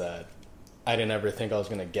experience that I didn't ever think I was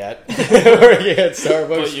gonna get working at Starbucks.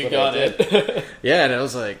 But you got it. Yeah, and it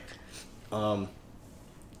was like, I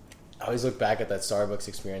always look back at that Starbucks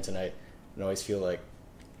experience, and I always feel like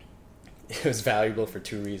it was valuable for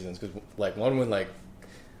two reasons. Because like one, when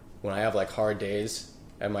I have like hard days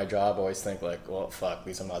at my job, I always think like, well, fuck, at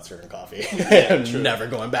least I'm not serving coffee. Yeah, I'm never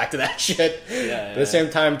going back to that shit. Yeah, At the same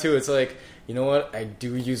time, too, it's like, you know what? I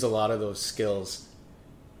do use a lot of those skills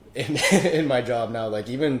in my job now. Like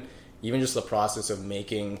even just the process of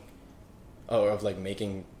making orders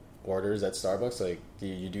at Starbucks. Like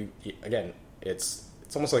again, it's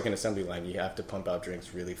almost like an assembly line. You have to pump out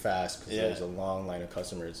drinks really fast because there's a long line of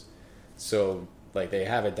customers. So like they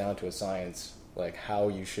have it down to a science, like how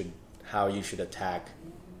you should attack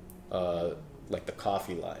like the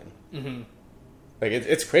coffee line. Mm-hmm. Like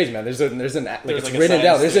it's crazy, man. It's written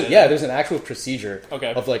down. There's an actual procedure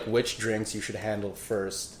of like which drinks you should handle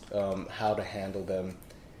first, how to handle them,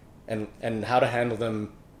 and how to handle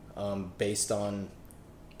them based on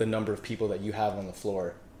the number of people that you have on the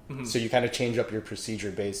floor. Mm-hmm. So you kind of change up your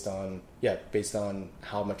procedure based on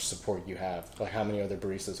how much support you have, like how many other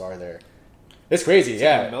baristas are there. It's crazy, it's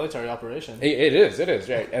yeah. like a military operation. It is,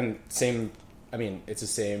 right? And same. I mean, it's the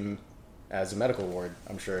same as a medical ward.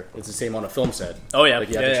 I'm sure it's the same on a film set. Oh yeah, like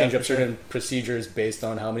you have to change up certain procedures based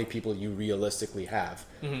on how many people you realistically have.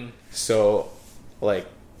 Mm-hmm. So, like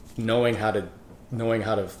knowing how to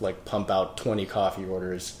like pump out 20 coffee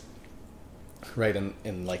orders, right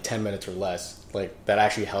in like 10 minutes or less. Like that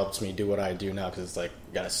actually helps me do what I do now because it's like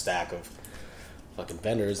you got a stack of fucking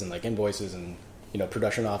vendors and like invoices and. You know,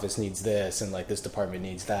 production office needs this, and like this department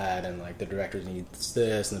needs that, and like the director needs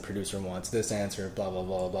this, and the producer wants this answer, blah blah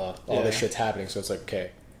blah blah. All this shit's happening, so it's like,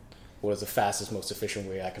 okay, what is the fastest, most efficient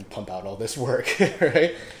way I can pump out all this work,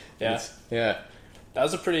 right? Yeah, yeah. That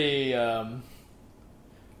was a pretty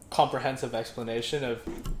comprehensive explanation of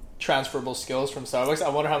transferable skills from Starbucks. I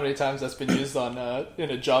wonder how many times that's been used on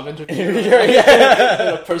in a job interview, in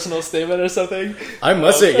a personal statement or something. I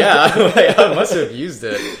must I must have used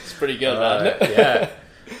it. It's pretty good, man. Yeah.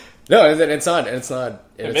 No, and it's not.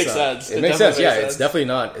 It makes sense. It makes sense. Yeah, it's definitely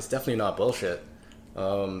not. It's definitely not bullshit.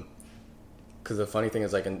 Because the funny thing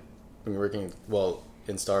is, like when you're working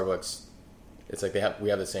in Starbucks, it's like we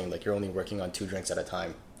have this saying like you're only working on 2 drinks at a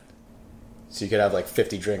time. So you could have like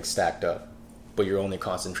 50 drinks stacked up. But you're only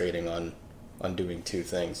concentrating on doing 2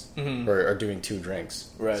 things or doing 2 drinks.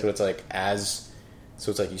 Right. So it's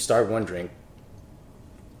like you start one drink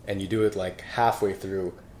and you do it like halfway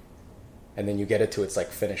through, and then you get it to its like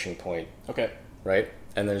finishing point. Okay. Right.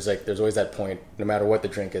 And there's always that point. No matter what the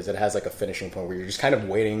drink is, it has like a finishing point where you're just kind of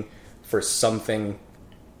waiting for something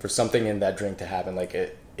for something in that drink to happen, like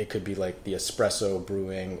it could be like the espresso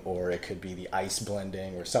brewing, or it could be the ice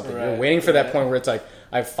blending or something. Right, You're waiting for that right. point where it's like,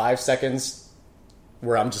 I have 5 seconds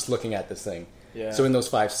where I'm just looking at this thing. Yeah. So in those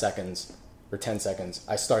 5 seconds or 10 seconds,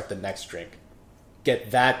 I start the next drink. Get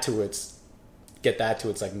that to its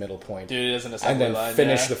like middle point. Dude, it is an And assembly then line.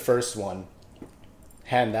 finish yeah. the first one,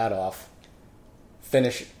 hand that off,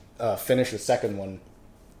 finish the second one,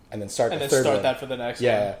 and then start and the then third start one. that for the next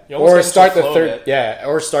Yeah, one. You almost or get into start the flow of third. it. Yeah,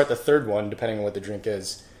 or start the third one, depending on what the drink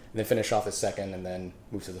is, and then finish off the second, and then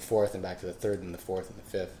move to the fourth, and back to the third, and the fourth, and the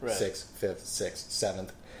fifth, Right. sixth, fifth, sixth,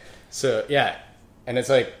 seventh. So yeah, and it's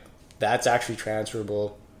like that's actually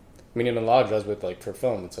transferable. I mean, in a lot of jobs with like for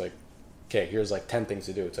film, it's like, okay, here's like 10 things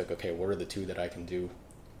to do. It's like, okay, what are the 2 that I can do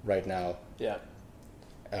right now? Yeah.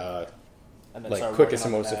 And then Like start quickest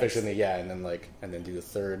and working on most the next. efficiently, yeah, and then do the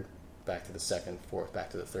third, back to the second, fourth, back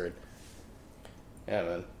to the third. Yeah,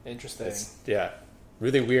 man. Interesting. It's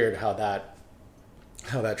really weird how that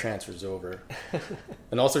transfers over.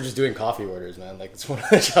 And also just doing coffee orders, man. Like it's one of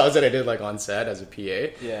the jobs that I did like on set as a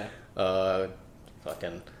PA. Yeah.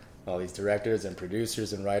 Fucking all these directors and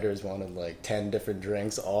producers and writers wanted like 10 different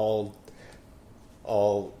drinks, all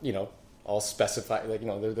all specified, like,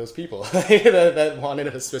 there are those people that wanted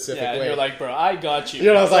a specific Yeah, and way. you're like, bro, I got you.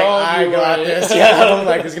 You know, I was like, Don't I you got worry. this. Yeah, I'm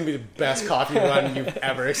like, this is gonna be the best coffee run you've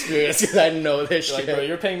ever experienced because I know this You're shit. like, bro,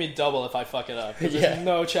 you're paying me double if I fuck it up. 'Cause Yeah. There's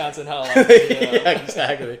no chance in hell. I'm gonna fuck it up. Yeah,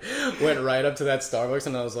 exactly. Went right up to that Starbucks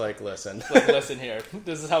and I was like, listen, Like, listen here,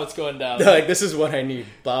 this is how it's going down. like this is what I need.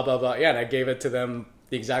 Blah blah blah. Yeah, and I gave it to them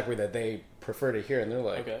the exact way that they prefer to hear, and they're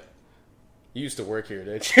like, Okay. "You used to work here,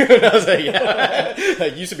 did you?" And I was like, "Yeah."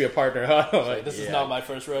 Like, you used to be a partner, huh? I'm like, This is "Yeah." not my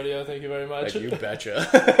first rodeo. Thank you very much. Like, you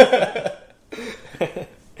betcha.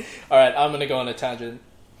 All right, I'm gonna go on a tangent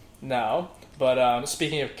now. But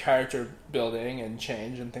speaking of character building and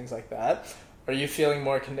change and things like that, are you feeling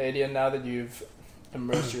more Canadian now that you've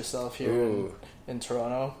immersed yourself here Ooh. in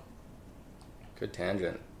Toronto? Good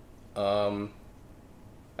tangent. I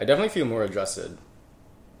definitely feel more adjusted.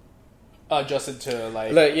 Adjusted to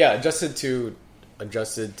Like, yeah, adjusted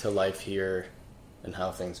to life here and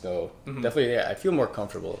how things go. Mhm. Definitely, yeah, I feel more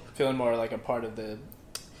comfortable. feeling more like a part of the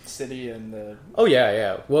city and the Oh yeah,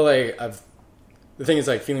 yeah. Well, the thing is,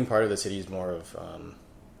 like, feeling part of the city is more of,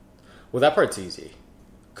 well, that part's easy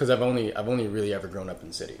because I've only really ever grown up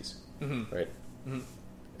in cities, Mhm. right? Mhm.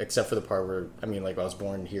 Except for the part where, I mean, like, I was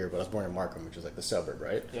born here, but I was born in Markham, which is like the suburb,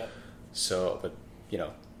 right? yeah. So, but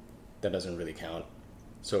that doesn't really count.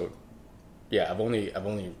 So, yeah, I've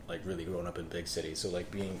only like really grown up in big cities. So, like,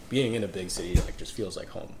 being in a big city, like, just feels like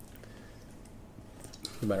home,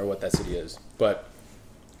 no matter what that city is. But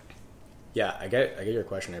yeah, I get your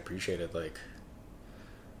question. I appreciate it. Like,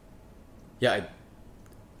 yeah,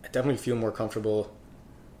 I definitely feel more comfortable.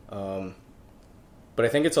 But I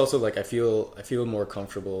think it's also like I feel more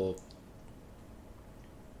comfortable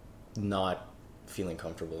not feeling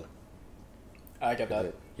comfortable. I get that.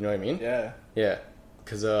 You know what I mean? Yeah. Yeah,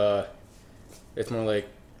 because it's more like,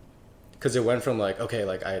 because it went from like, okay,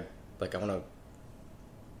 like I want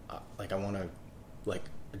to like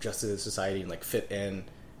adjust to the society and like fit in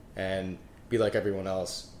and be like everyone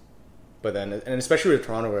else, but then, and especially with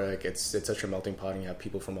Toronto where like it's such a melting pot and you have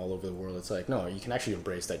people from all over the world, it's like, no, you can actually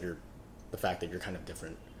embrace that the fact that you're kind of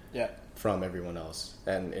different Yeah. from everyone else,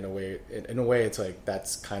 and in a way it's like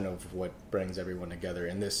that's kind of what brings everyone together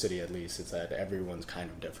in this city, at least. It's that everyone's kind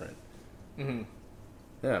of different. Mm-hmm.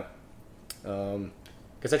 Yeah.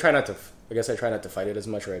 I try not to fight it as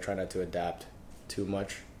much, or I try not to adapt too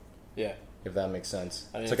much, Yeah. if that makes sense.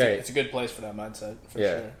 I mean, It's it's, like it's a good place for that mindset, for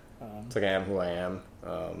Yeah. sure. it's like I am who I am.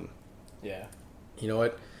 Yeah. You know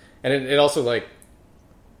what? And it also, like,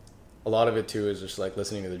 a lot of it too is just like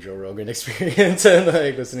listening to the Joe Rogan Experience and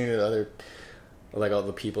like listening to the other, like, all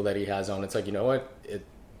the people that he has on. It's like, you know what? It,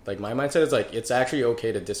 like, my mindset is like, it's actually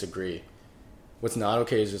okay to disagree. What's not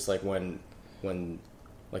okay is just like when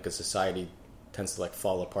like a society tends to like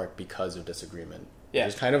fall apart because of disagreement. Yeah.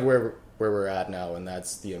 It's kind of where we're at now, and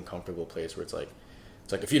that's the uncomfortable place where it's like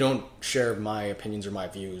if you don't share my opinions or my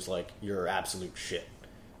views, like, you're absolute shit.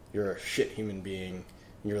 You're a shit human being.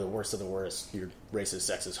 You're the worst of the worst. You're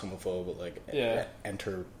racist, sexist, homophobe. Like, Yeah.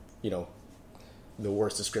 enter, the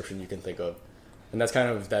worst description you can think of, and that's kind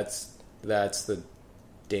of that's the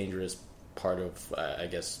dangerous part of I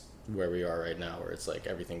guess where we are right now, where it's like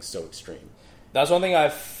everything's so extreme. That's one thing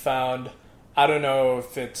I've found. I don't know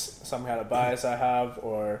if it's some kind of bias I have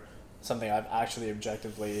or something I've actually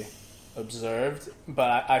objectively observed,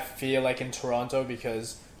 but I feel like in Toronto,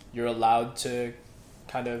 because you're allowed to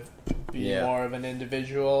kind of be Yeah. more of an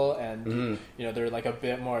individual and Mhm. they're like a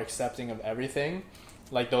bit more accepting of everything.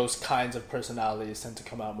 like those kinds of personalities tend to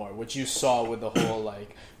come out more, which you saw with the whole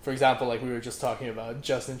like, for example, like we were just talking about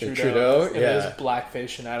Justin Trudeau and his blackface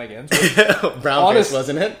shenanigans. Brown face,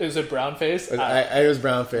 wasn't it? It was a brown face. It was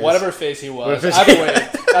brown face. Whatever face he was. Either way,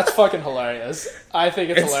 that's fucking hilarious. I think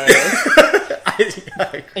it's hilarious.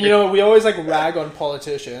 And you know, we always like rag on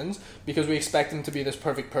politicians because we expect them to be this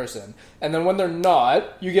perfect person. And then when they're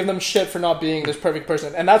not, you give them shit for not being this perfect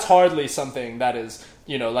person. And that's hardly something that is,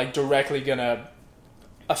 you know, like directly gonna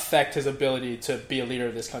affect his ability to be a leader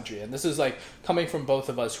of this country. And this is like coming from both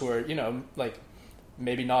of us who are, you know, like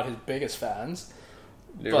maybe not his biggest fans.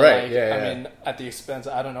 But right, like, yeah. I mean, at the expense,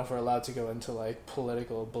 I don't know if we're allowed to go into like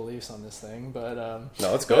political beliefs on this thing, but no,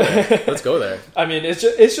 let's go there. Let's go there. I mean, it's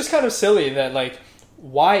just kind of silly that like,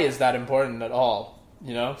 why is that important at all?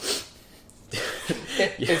 You know,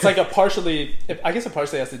 it's like I guess it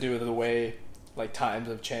partially has to do with the way like times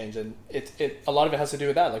have changed, and a lot of it has to do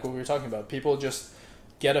with that, like what we were talking about. People just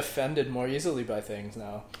get offended more easily by things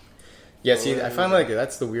now. Yeah, see, I find like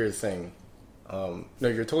that's the weird thing. No,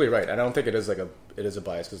 you're totally right. I don't think it is a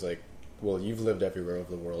bias because like, well, you've lived everywhere over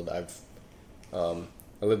the world. I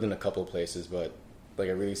lived in a couple of places, but like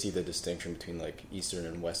I really see the distinction between like Eastern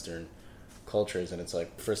and Western cultures, and it's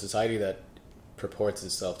like for a society that purports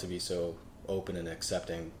itself to be so open and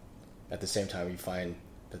accepting, at the same time you find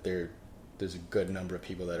that there's a good number of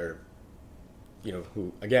people that are, you know,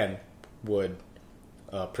 who again would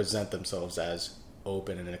present themselves as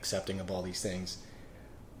open and accepting of all these things,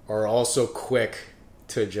 are also quick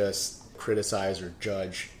to just criticize or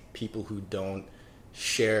judge people who don't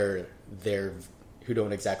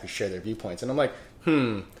exactly share their viewpoints. And I'm like,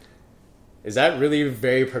 is that really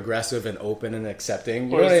very progressive and open and accepting?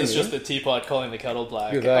 You or know is this just the teapot calling the kettle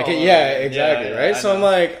black? Like, yeah, exactly, right? So I'm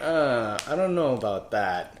like, I don't know about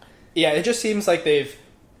that. Yeah, it just seems like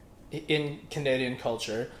in Canadian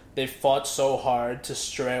culture, they've fought so hard to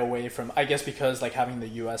stray away from, I guess because like having the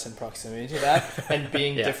US in proximity to that and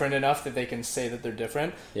being different enough that they can say that they're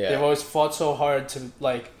different. Yeah. They've always fought so hard to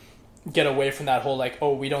like get away from that whole like,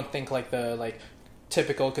 oh, we don't think like the like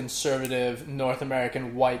typical conservative North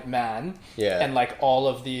American white man, and like all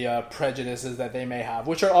of the prejudices that they may have,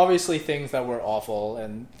 which are obviously things that were awful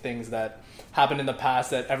and things that happened in the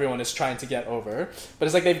past that everyone is trying to get over. But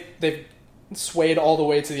it's like they've swayed all the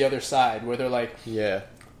way to the other side where they're like,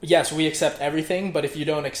 yes, we accept everything, but if you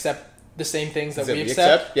don't accept the same things that we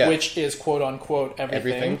accept, which is quote unquote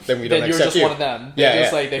everything, then you're just one of them. They're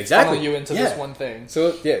just like they funnel you into this one thing.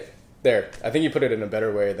 So there. I think you put it in a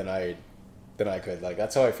better way than I could. Like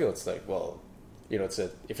that's how I feel. It's like, well, you know,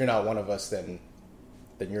 if you're not one of us, then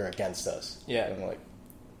you're against us. Yeah. And I'm like,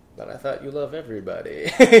 but I thought you love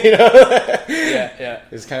everybody. You know? Yeah.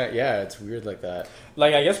 It's kind of it's weird like that.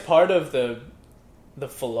 Like I guess part of the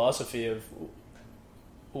philosophy of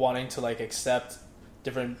wanting to like accept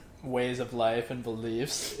different ways of life and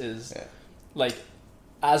beliefs is like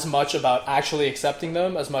as much about actually accepting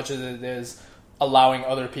them as much as it is allowing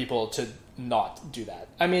other people to not do that.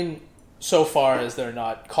 I mean, so far as they're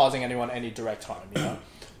not causing anyone any direct harm, you know?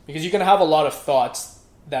 Because you can have a lot of thoughts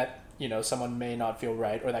that, you know, someone may not feel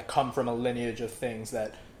right or that come from a lineage of things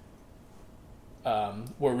that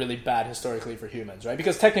were really bad historically for humans, right?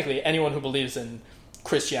 Because technically anyone who believes in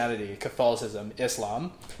Christianity, Catholicism,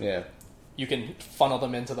 Islam, you can funnel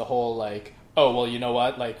them into the whole like, oh, well, you know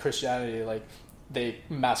what? Like Christianity, like they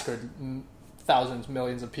massacred thousands,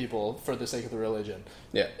 millions of people for the sake of the religion.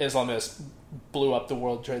 Yeah. Islamists blew up the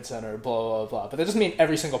World Trade Center, blah, blah, blah. But that doesn't mean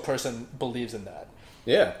every single person believes in that.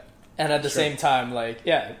 Yeah. And at the same time, like,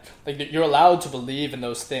 like you're allowed to believe in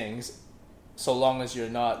those things so long as you're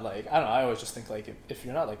not like, I don't know, I always just think like if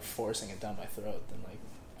you're not like forcing it down my throat, then like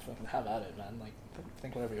fucking have at it, man. Like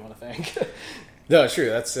think whatever you want to think. No, sure.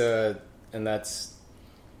 That's and that's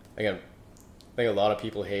again, I think a lot of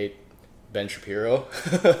people hate Ben Shapiro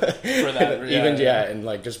for that. And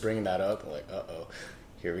like just bringing that up, like,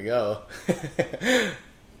 here we go.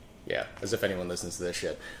 Yeah, as if anyone listens to this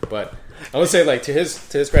shit. But I would say, like, to his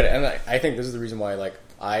credit, and I think this is the reason why, like,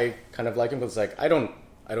 I kind of like him, because like I don't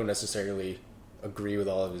necessarily agree with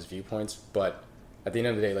all of his viewpoints, but at the end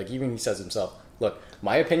of the day, like, even he says himself, look,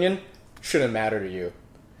 my opinion shouldn't matter to you.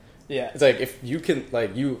 Yeah, it's like if you can,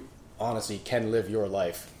 like, you honestly can live your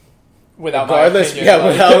life without my opinion.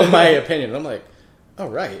 Without my opinion. I'm like, all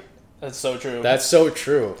right, that's so true. That's so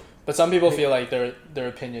true. But some people feel like their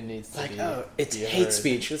opinion needs to like, be it's hate heard.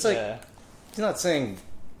 Speech. It's like he's not saying,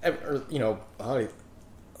 or, you know, like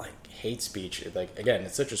hate speech. Like again,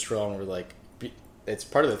 it's such a strong word. Like it's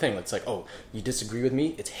part of the thing. It's like, oh, you disagree with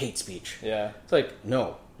me? It's hate speech. Yeah. It's like,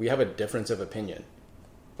 no, we have a difference of opinion.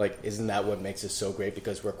 like, isn't that what makes us so great?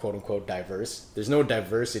 Because we're quote unquote diverse. There's no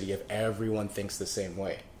diversity if everyone thinks the same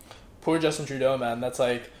way. Poor Justin Trudeau, man. That's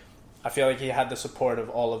like, I feel like he had the support of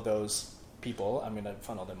all of those people. I'm gonna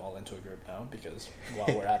funnel them all into a group now because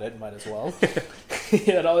while we're at it, might as well.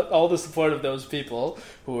 He had all the support of those people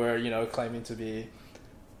who were, you know, claiming to be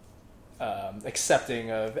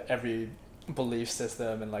accepting of every belief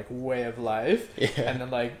system and like way of life. Yeah. And then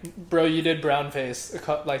like, bro, you did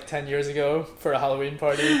brownface like 10 years ago for a Halloween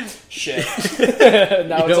party. Shit.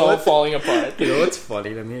 Now it's all falling apart. You know what's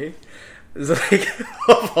funny to me? It's like,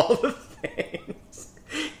 of all the things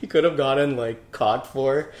you could have gotten like caught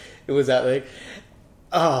for, it was that like,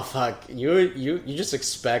 oh fuck, you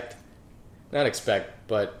just not expect,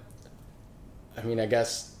 but I mean, I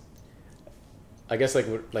guess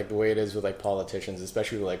like the way it is with like politicians,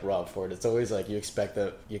 especially with like Rob Ford, it's always like you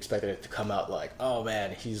expected it to come out like, oh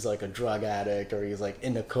man, he's like a drug addict, or he's like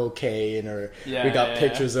into cocaine, or we got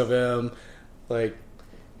pictures of him like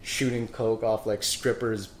shooting coke off like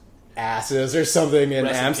strippers' asses or something in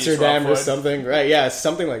Amsterdam or something, right? Yeah,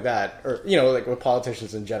 something like that. Or, you know, like with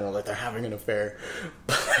politicians in general, like they're having an affair.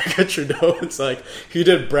 But like Trudeau, it's like he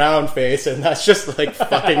did brown face, and that's just like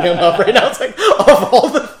fucking him up right now. It's like, of all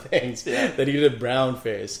the things that he did brown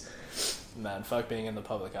face. Man, fuck being in the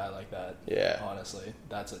public eye like that. Yeah. Honestly,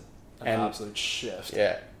 that's an absolute shift.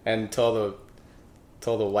 Yeah. And tell the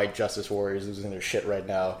white justice warriors losing their shit right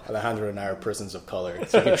now, Alejandro and I are persons of color,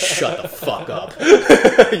 so you can shut the fuck up.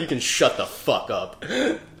 You can shut the fuck up.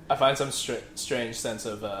 I find some strange sense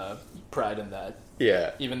of pride in that.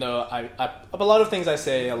 Yeah. Even though I a lot of things I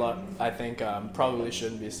say, I think probably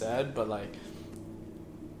shouldn't be said, but like,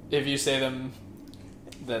 if you say them,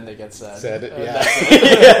 then they get said. Said it, yeah.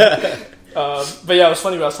 But yeah, it was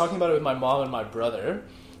funny. I was talking about it with my mom and my brother,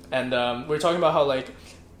 and we were talking about how like,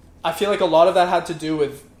 I feel like a lot of that had to do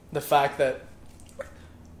with the fact that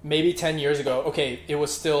maybe 10 years ago, okay, it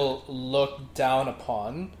was still looked down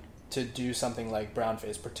upon to do something like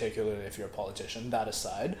brownface, particularly if you're a politician, that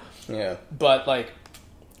aside. Yeah. But like,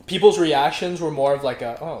 people's reactions were more of like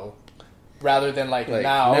rather than like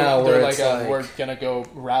now they're like, we're gonna go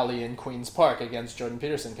rally in Queen's Park against Jordan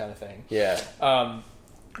Peterson kind of thing. Yeah.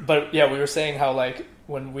 But yeah, we were saying how like,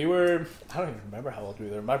 when we were, I don't even remember how old we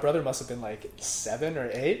were. My brother must have been like 7 or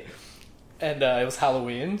 8, and it was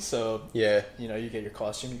Halloween. So yeah, you know, you get your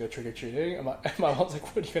costume, you go trick or treating. And my mom's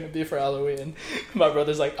like, "What are you gonna be for Halloween?" My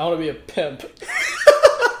brother's like, "I want to be a pimp,"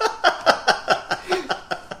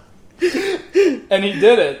 and he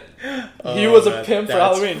did it. He was a pimp for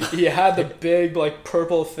Halloween. He had the big like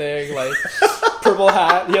purple thing, like purple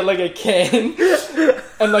hat. He had like a cane.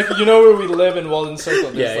 And like, you know where we live in Walden Circle.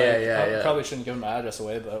 I probably shouldn't give my address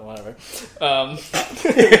away, but whatever.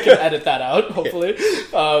 We can edit that out, hopefully.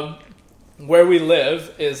 Where we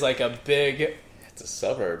live is like a big. It's a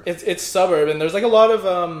suburb. It's suburb, and there's like a lot of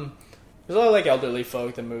like elderly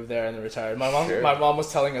folk that moved there and they're retired. My mom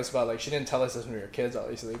was telling us about, like, she didn't tell us this when we were kids,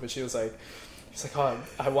 obviously, but she was like. He's like, oh,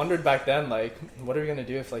 I wondered back then, like, what are we gonna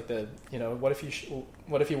do if, like, what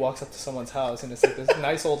if he walks up to someone's house and it's like this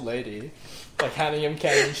nice old lady, like, handing him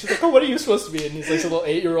candy. She's like, oh, what are you supposed to be? And he's like, a little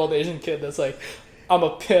 8-year-old Asian kid that's like, I'm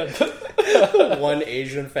a pimp. One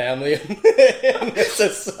Asian family. It's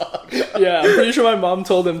a song. Yeah, I'm pretty sure my mom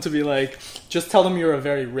told him to be like, just tell them you're a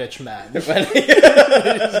very rich man.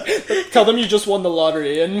 Tell them you just won the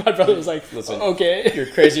lottery. And my brother was like, listen, okay. You're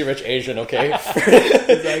crazy rich Asian, okay?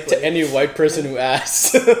 Exactly. To any white person who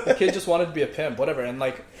asks. The kid just wanted to be a pimp, whatever. And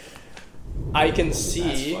like, I can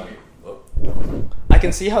see how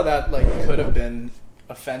that like could have been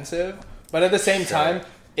offensive, but at the same time,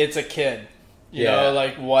 it's a kid. You know,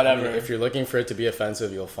 like, whatever. I mean, if you're looking for it to be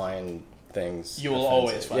offensive, you'll find things. You will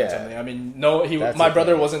always find something. I mean, my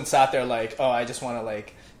brother wasn't sat there like, oh, I just want to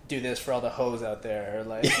like do this for all the hoes out there. Or,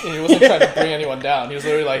 like, he wasn't trying to bring anyone down. He was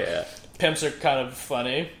literally like, pimps are kind of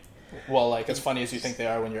funny. Well, like, as funny as you think they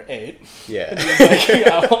are when you're 8. Yeah. And he was like,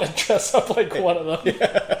 I want to dress up like one of them.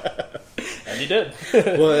 Yeah. And he did.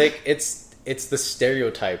 Well, like, it's the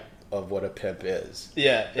stereotype of what a pimp is.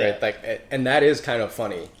 Yeah. Right? Like, and that is kind of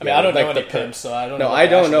funny. I mean, I don't know any pimps, so I don't know. No, I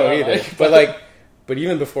don't know either. Like, but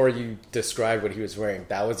even before you described what he was wearing,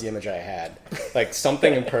 that was the image I had. Like,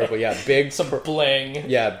 something in purple. Yeah, big. Some bling.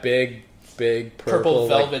 Yeah, big purple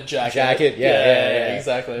velvet like, jacket. Yeah,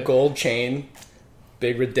 exactly. Gold chain.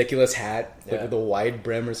 Big ridiculous hat, like with a wide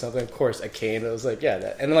brim or something. Of course, a cane. I was like,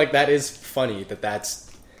 and like that is funny that's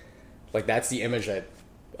the image that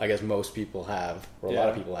I guess most people have, or a lot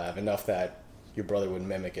of people have, enough that your brother would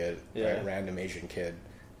mimic it. Yeah. Right? Random Asian kid.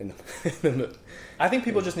 I think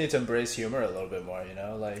people just need to embrace humor a little bit more. You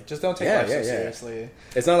know, like just don't take life so seriously.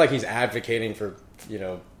 It's not like he's advocating for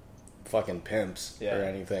fucking pimps Yeah. or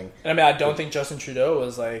anything. And I mean, I don't think Justin Trudeau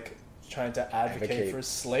was like trying to advocate Advocate. for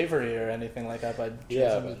slavery or anything like that by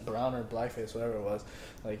Yeah, choosing but- brown or blackface, whatever it was.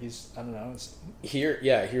 Like he's, I don't know. It's,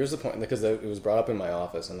 Here's the point, because it was brought up in my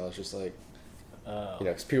office, and I was just like,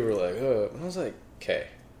 because people were like, oh, and I was like, okay,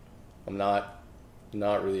 I'm not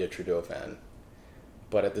really a Trudeau fan,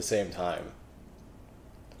 but at the same time,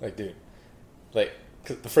 like, dude, like,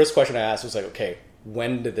 'cause the first question I asked was like, okay,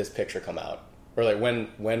 when did this picture come out, or like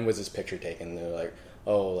when was this picture taken? And they're like,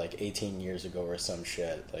 oh, like 18 years ago or some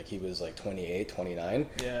shit. Like he was like 28, 29.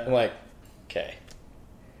 Yeah. I'm like, okay,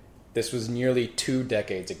 this was nearly 2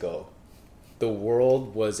 decades ago. The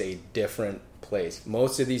world was a different place.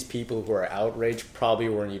 Most of these people who are outraged probably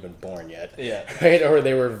weren't even born yet. Yeah. Right? Or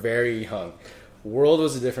they were very young. World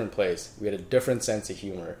was a different place. We had a different sense of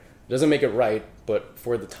humor. It doesn't make it right, but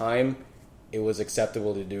for the time, it was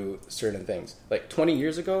acceptable to do certain things. Like 20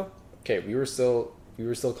 years ago, okay, we were still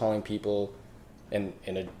calling people in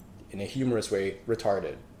a humorous way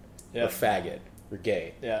retarded, Yeah. or faggot, or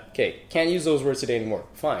gay. Yeah. Okay, can't use those words today anymore.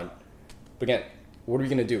 Fine. But again, what are we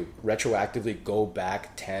going to do? Retroactively go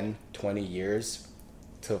back 10, 20 years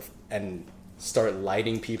and start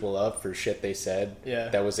lighting people up for shit they said Yeah.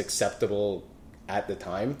 that was acceptable at the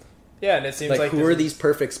time? yeah, and it seems like Who this are is- these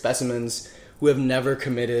perfect specimens who have never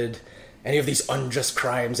committed any of these unjust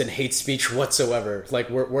crimes and hate speech whatsoever? Like,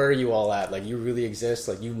 where are you all at? Like, you really exist?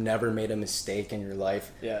 Like, you never made a mistake in your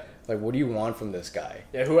life? Yeah. Like, what do you want from this guy?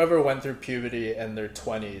 Yeah, whoever went through puberty in their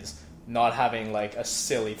 20s, not having like a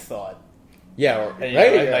silly thought. Yeah, or, And, right?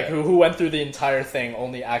 right? Yeah. Like who went through the entire thing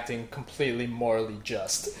only acting completely morally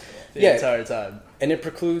just the Yeah. entire time. And it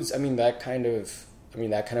precludes, that kind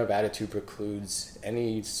of attitude precludes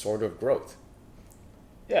any sort of growth.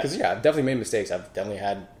 Yeah. Because, yeah, I've definitely made mistakes. I've definitely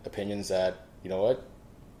had opinions that, you know what,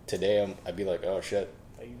 today I'd be like, oh, shit,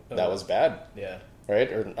 that was bad, Yeah. right?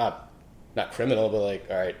 Or not criminal, but like,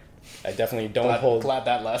 all right, I definitely don't Glad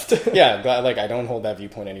that left. yeah, glad, like, I don't hold that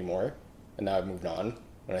viewpoint anymore, and now I've moved on,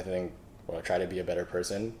 and I think, well, I try to be a better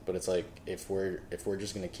person, but it's like, if we're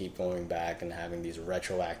just going to keep going back and having these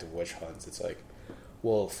retroactive witch hunts, it's like,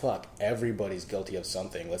 well, fuck, everybody's guilty of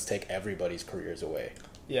something. Let's take everybody's careers away.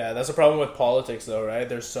 Yeah, that's the problem with politics, though, right?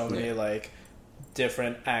 There's so many like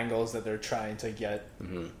different angles that they're trying to get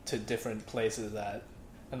to different places at,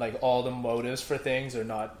 and like all the motives for things are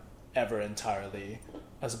not ever entirely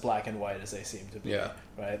as black and white as they seem to be. Yeah.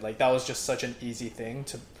 Right. Like that was just such an easy thing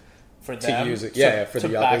for them use it. to, Yeah, for to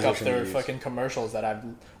the back up opposition to their use. fucking commercials that I've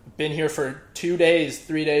been here for 2 days,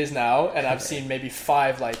 3 days now, and I've seen maybe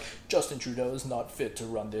 5 like Justin Trudeau is not fit to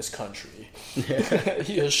run this country.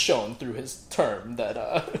 He has shown through his term that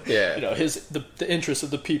Yeah. you know the interests of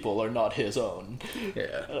the people are not his own.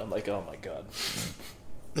 Yeah. And I'm like, oh my god.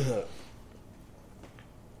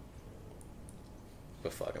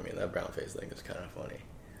 But fuck, that brown face thing is kind of funny.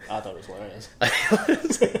 I thought it was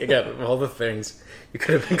hilarious. Again, of all the things you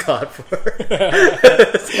could have been caught for.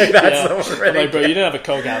 It's like, that's Yeah. already Like, bro, you didn't have a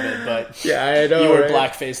coke habit, but yeah, I know. you were right?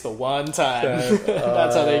 blackface the one time.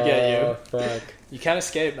 That's how they get you. Oh, fuck. You can't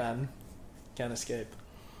escape, man. Can't escape.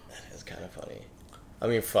 It's kind of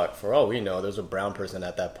funny. Fuck. For all we know, there's a brown person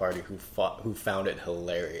at that party who found it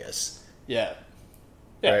hilarious, Yeah.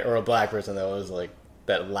 Yeah. right? Or a black person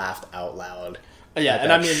that laughed out loud. Yeah, at and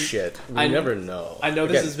that I mean, shit. We I never know. I know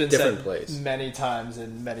this Again, has been different said place. many times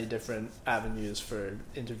in many different avenues for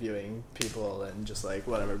interviewing people and just like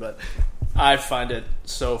whatever, but I find it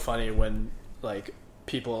so funny when like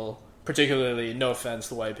people, particularly, no offense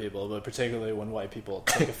to white people, but particularly when white people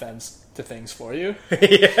take offense to things for you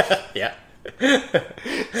yeah.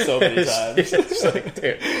 so many times. It's like,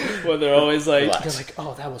 dude, When they're always like, Relax. you're like,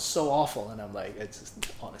 oh, that was so awful, and I'm like, it's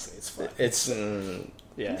just, honestly, it's fun. it's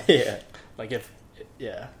Yeah. yeah. Like if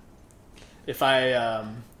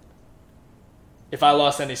I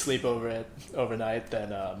lost any sleep over it overnight,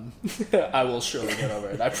 then I will surely get over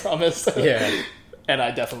it. I promise. Yeah. And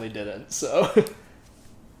I definitely didn't. So Do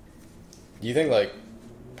you think like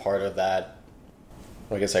part of that?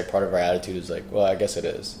 Well, I guess like part of our attitude is like, well, I guess it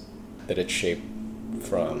is that it's shaped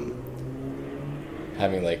from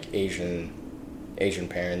having like Asian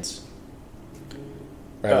parents,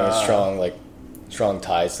 or having strong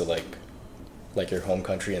ties to like your home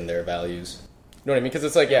country and their values. You know what I mean? Because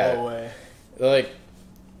it's like, yeah, no way. like,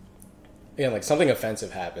 again, like something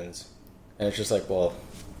offensive happens, and it's just like, well,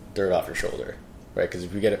 dirt off your shoulder, right? Because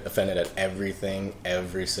if you get offended at everything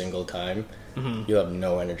every single time, you'll have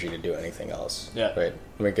no energy to do anything else. Yeah. Right.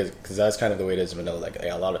 Because that's kind of the way it is in Manila. Like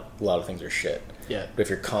a lot of things are shit. Yeah. But if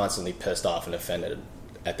you're constantly pissed off and offended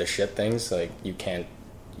at the shit things, like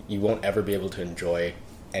you won't ever be able to enjoy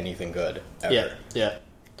anything good ever.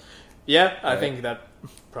 Yeah. I Right. think that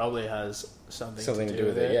probably has something to do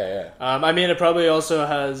with it. Yeah. I mean, it probably also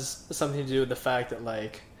has something to do with the fact that,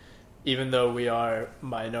 like, even though we are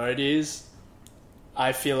minorities,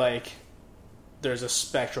 I feel like there's a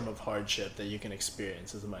spectrum of hardship that you can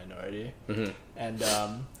experience as a minority. Mm-hmm. And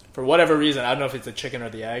for whatever reason, I don't know if it's the chicken or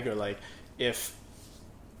the egg, or like if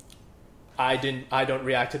I don't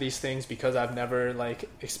react to these things because I've never like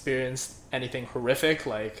experienced anything horrific,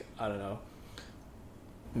 like, I don't know,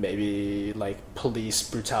 maybe like police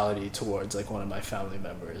brutality towards like one of my family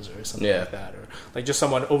members or something like that, or like just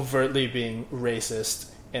someone overtly being racist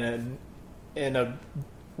in a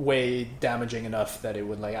way damaging enough that it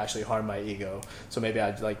would like actually harm my ego. So maybe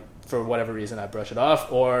I'd like, for whatever reason, I brush it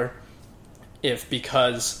off. Or if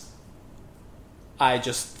because I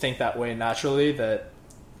just think that way naturally, that,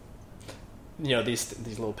 you know, these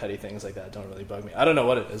little petty things like that don't really bug me. I don't know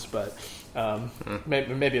what it is, but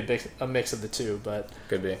maybe a mix of the two. But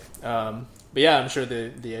could be. But yeah, I'm sure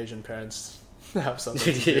the Asian parents have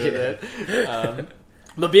something to do with it.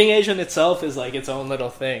 But being Asian itself is like its own little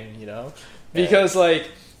thing, you know, because like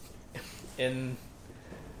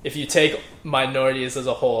if you take minorities as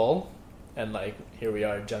a whole, and like here we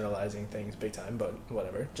are generalizing things big time, but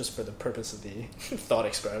whatever, just for the purpose of the thought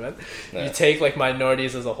experiment, you take like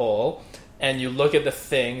minorities as a whole, and you look at the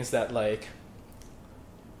things that like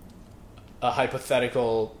a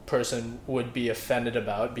hypothetical person would be offended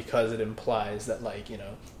about because it implies that, like, you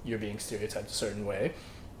know, you're being stereotyped a certain way.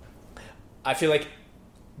 I feel like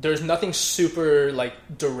there's nothing super like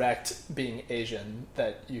direct being Asian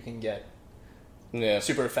that you can get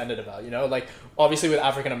super offended about, you know? Like, obviously with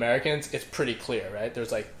African Americans, it's pretty clear, right?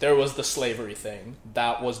 There was the slavery thing.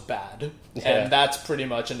 That was bad. Yeah. And that's pretty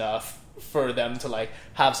much enough for them to, like,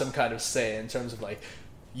 have some kind of say in terms of, like,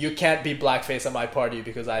 you can't be blackface at my party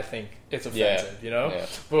because I think it's offensive, you know? Yeah.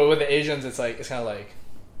 But with the Asians, it's like, it's kind of like,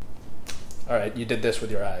 all right, you did this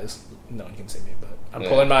with your eyes. No one can see me, but I'm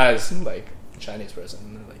pulling my eyes like a Chinese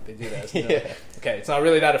person. Like, they do this, you know? Okay, it's not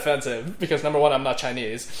really that offensive because, number one, I'm not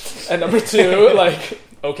Chinese. And number two, like,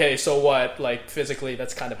 okay, so what? Like, physically,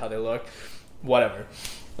 that's kind of how they look. Whatever.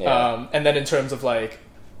 Yeah. And then in terms of, like,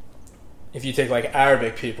 if you take, like,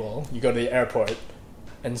 Arabic people, you go to the airport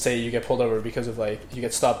and say you get pulled over because of, like, you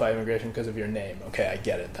get stopped by immigration because of your name. Okay, I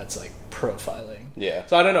get it. That's, like, profiling. Yeah.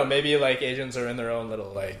 So I don't know. Maybe, like, Asians are in their own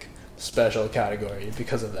little, like, special category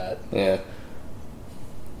because of that. Yeah.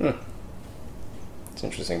 It's an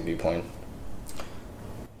interesting viewpoint.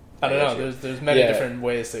 I don't know. There's many different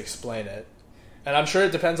ways to explain it. And I'm sure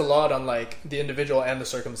it depends a lot on, like, the individual and the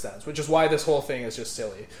circumstance, which is why this whole thing is just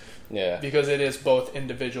silly. Yeah. Because it is both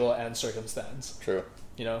individual and circumstance. True.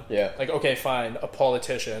 You know? Yeah. Like, okay, fine, a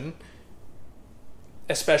politician,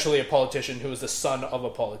 especially a politician who is the son of a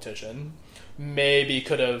politician, maybe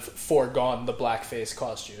could have foregone the blackface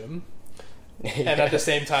costume. And at the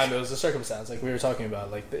same time, it was a circumstance, like we were talking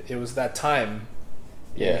about. Like, it was that time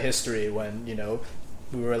in history when, you know,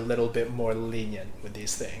 we were a little bit more lenient with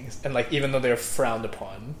these things. And, like, even though they're frowned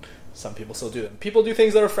upon, some people still do them. People do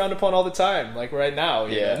things that are frowned upon all the time, like right now,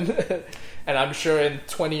 even. And I'm sure in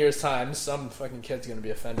 20 years' time, some fucking kid's going to be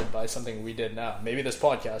offended by something we did now. Maybe this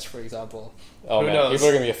podcast, for example. Oh, Who knows? People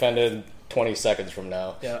are going to be offended 20 seconds from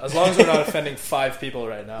now. Yeah, as long as we're not offending 5 people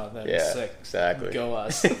right now, then sick. Exactly. Go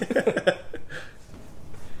us.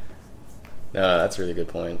 No, that's a really good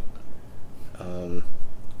point.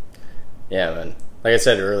 Yeah, man. Like I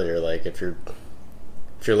said earlier, like, if you're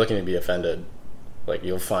looking to be offended, like,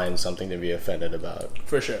 you'll find something to be offended about.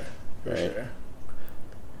 For sure. For sure.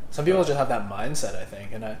 Some people just have that mindset, I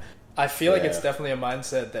think. And I feel like it's definitely a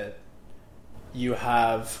mindset that you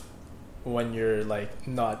have when you're, like,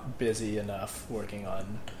 not busy enough working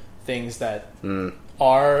on things that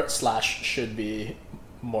are/should be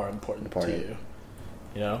more important to you.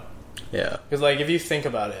 You know? Yeah. Because, like, if you think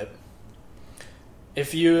about it,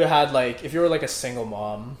 if you were, like, a single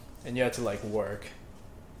mom and you had to, like, work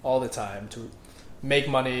all the time to make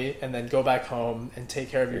money and then go back home and take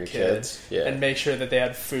care of your kids. And make sure that they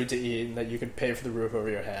had food to eat and that you could pay for the roof over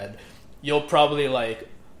your head, you'll probably, like,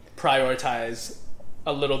 prioritize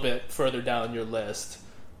a little bit further down your list,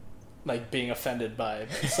 like, being offended by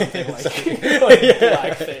something like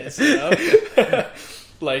blackface, you know?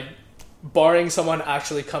 Like, barring someone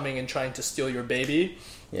actually coming and trying to steal your baby,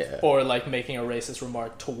 or, like, making a racist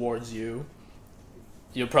remark towards you,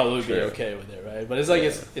 you'll probably be okay with it, right? But it's like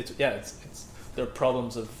it's they're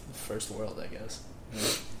problems of the first world, I guess.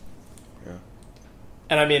 Yeah.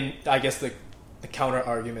 And I mean, I guess the counter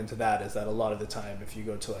argument to that is that a lot of the time, if you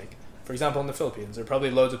go to, like, for example, in the Philippines, there are probably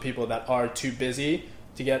loads of people that are too busy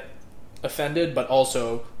to get offended, but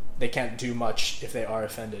also they can't do much if they are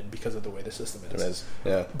offended because of the way the system is.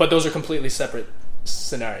 Yeah. But those are completely separate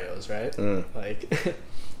scenarios, right? Like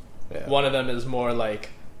Yeah. one of them is more like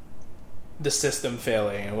the system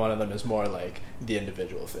failing, and one of them is more like the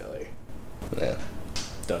individual failing. Yeah.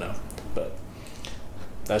 Don't know, but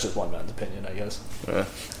that's just one man's opinion, I guess. Yeah.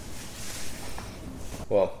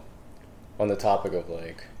 Well, on the topic of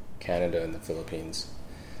like Canada and the Philippines,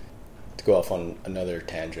 to go off on another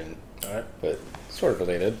tangent, All right. but sort of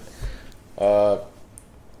related.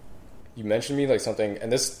 You mentioned me like something,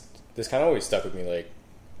 and this kind of always stuck with me. Like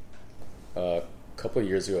a couple of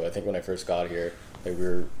years ago, I think when I first got here, like we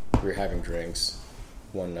were having drinks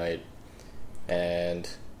one night, and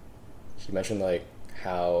he mentioned like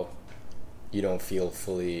how you don't feel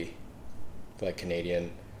fully like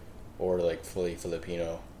Canadian or like fully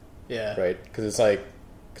Filipino, Yeah. right? Because it's like,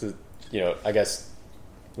 because I guess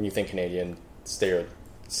when you think Canadian,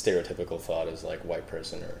 stereotypical thought is like white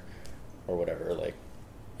person or whatever, like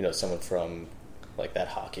someone from like that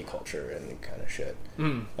hockey culture and kind of shit.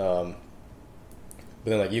 But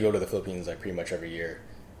then like you go to the Philippines like pretty much every year,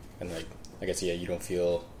 and like I guess you don't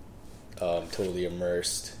feel totally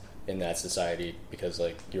immersed in that society because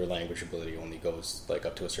like your language ability only goes like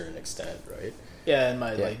up to a certain extent, right? Yeah, and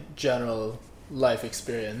my like general life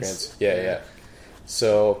experience. Yeah.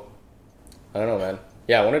 So I don't know, man.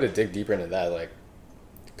 Yeah, I wanted to dig deeper into that, like,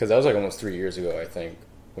 because that was like almost 3 years ago, I think,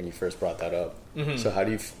 when you first brought that up. So how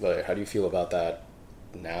do you feel about that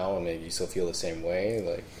now? And maybe you still feel the same way,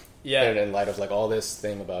 like, Yeah. and in light of like all this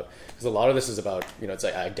thing about, because a lot of this is about it's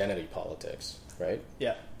like identity politics, right?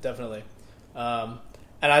 Yeah, definitely.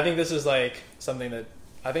 And I think this is like something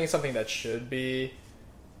that should be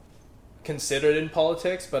considered in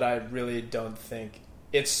politics, but I really don't think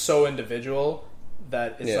it's so individual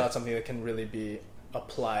that it's not something that can really be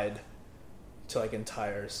applied to like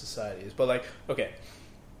entire societies. But like, okay,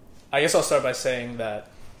 I guess I'll start by saying that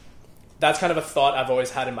that's kind of a thought I've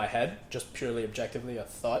always had in my head, just purely objectively a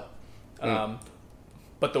thought.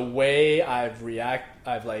 But the way I've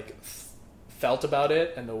felt about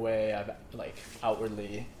it and the way I've like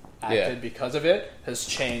outwardly acted because of it has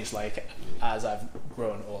changed like as I've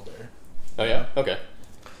grown older. Oh yeah? Okay.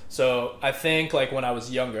 So I think like when I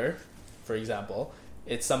was younger, for example,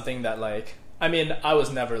 it's something that like, I mean, I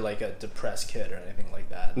was never like a depressed kid or anything like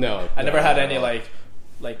that. No. I never had any like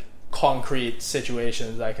concrete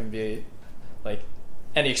situations I can be like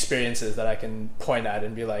any experiences that I can point at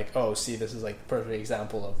and be like, oh, see, this is like the perfect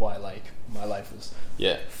example of why like my life was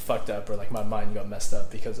fucked up or like my mind got messed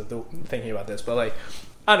up because of thinking about this. But like,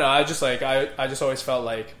 I don't know, I just always felt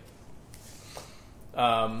like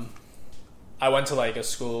I went to like a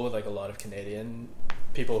school with like a lot of Canadian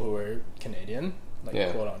people who were Canadian,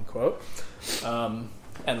 like quote unquote,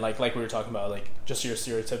 and like we were talking about, like just your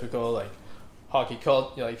stereotypical like hockey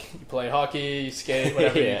cult, like you play hockey, you skate,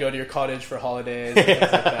 whatever. You go to your cottage for holidays and things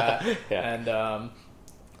like that. And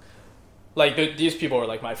like these people were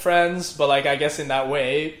like my friends, but like I guess in that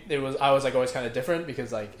way I was like always kind of different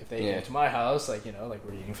because like if they came to my house, like like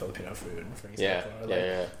we're eating Filipino food, for example.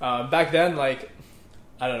 Back then, like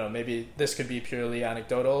I don't know, maybe this could be purely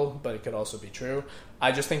anecdotal, but it could also be true.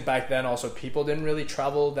 I just think back then also people didn't really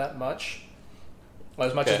travel that much, or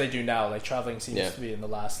as much as they do now. Like traveling seems to be in the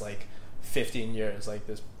last like 15 years like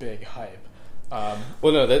this big hype.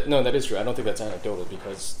 Well, no, that is true. I don't think that's anecdotal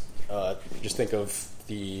because just think of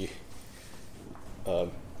the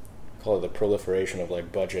call it the proliferation of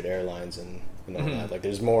like budget airlines and all that. Like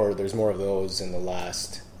there's more of those in the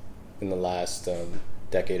last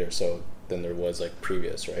decade or so than there was like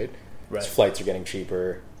previous, right? Right. So flights are getting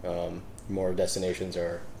cheaper. More destinations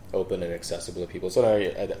are open and accessible to people. So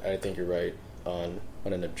I think you're right on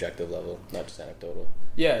an objective level, not just anecdotal.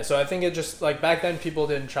 Yeah, so I think it just like back then people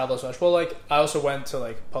didn't travel as much. Well, like I also went to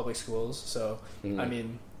like public schools, so I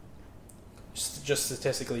mean, just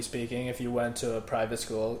statistically speaking, if you went to a private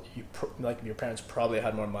school, like your parents probably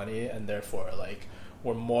had more money and therefore like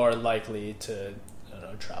were more likely to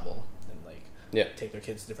travel and like take their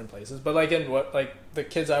kids to different places. But like in what like the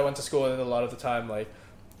kids I went to school with, a lot of the time,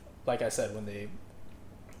 like I said, when they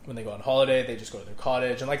go on holiday, they just go to their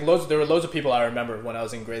cottage, and like there were loads of people I remember when I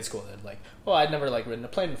was in grade school that like, oh, I'd never like ridden a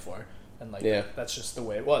plane before, and like that's just the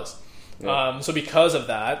way it was. So because of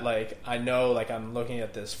that, like I know like I'm looking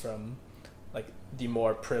at this from like the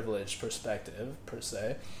more privileged perspective per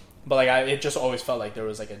se, but like it just always felt like there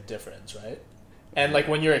was like a difference, right? And like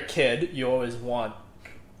when you're a kid, you always want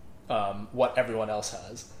what everyone else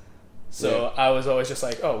has. So I was always just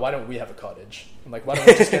like, oh, why don't we have a cottage? I'm like, why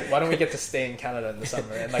don't we get to stay in Canada in the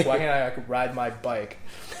summer? And like, why can't I like ride my bike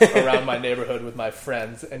around my neighborhood with my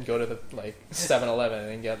friends and go to the like 7-Eleven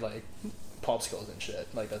and get like popsicles and shit.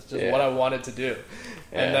 Like that's just Yeah. what I wanted to do.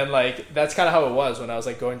 And Yeah. then like that's kind of how it was when I was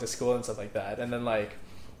like going to school and stuff like that. And then like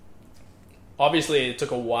obviously it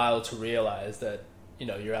took a while to realize that, you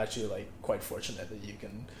know, you're actually like quite fortunate that you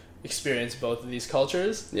can experience both of these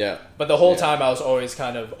cultures. Yeah. But the whole Yeah. time I was always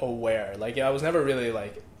kind of aware. Like I was never really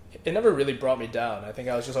like, it never really brought me down. I think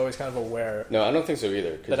I was just always kind of aware No, I don't think so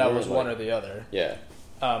either. 'Cause that I we was weren't, one like- or the other. Yeah.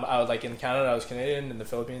 I was like in Canada, I was Canadian. In the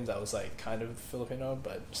Philippines, I was like kind of Filipino,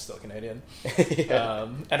 but still Canadian. Yeah.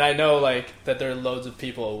 And I know like that there are loads of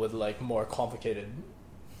people with like more complicated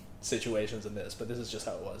situations than this, but this is just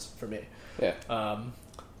how it was for me. Yeah.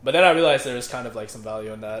 But then I realized there was kind of like some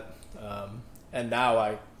value in that, and now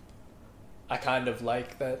I kind of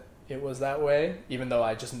like that it was that way, even though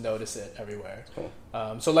I just notice it everywhere. Cool.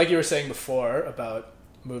 So like you were saying before about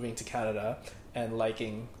moving to Canada and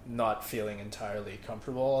liking not feeling entirely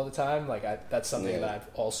comfortable all the time, like that's something Yeah. that I've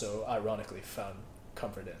also ironically found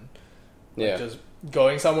comfort in. Yeah. Just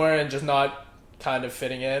going somewhere and just not kind of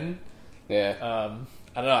fitting in. Yeah.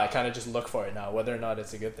 I don't know. I kind of just look for it now, whether or not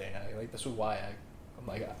it's a good thing. This is why I'm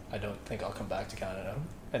like, I don't think I'll come back to Canada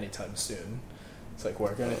anytime soon. It's like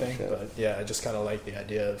work or anything, shit. but yeah, I just kind of like the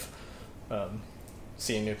idea of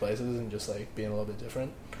seeing new places and just like being a little bit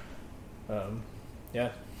different.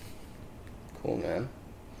 Yeah, Cool, man.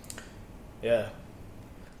 yeah.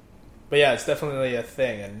 But yeah, it's definitely a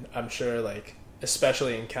thing, and I'm sure like,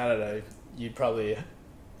 especially in Canada, you'd probably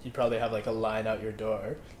have like a line out your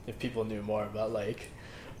door if people knew more about like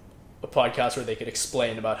a podcast where they could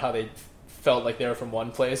explain about how they felt like they were from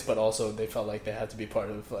one place, but also they felt like they had to be part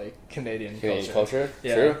of like Canadian culture.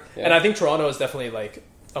 Yeah. True. Yeah. And I think Toronto is definitely like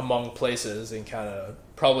among places in Canada,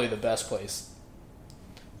 probably the best place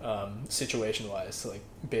situation wise to like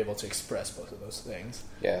be able to express both of those things.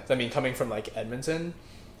 Yeah. I mean, coming from like Edmonton,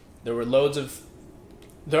 there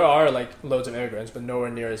are like loads of immigrants, but nowhere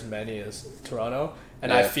near as many as Toronto.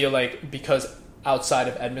 And I Yeah. feel like because outside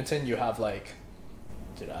of Edmonton you have like,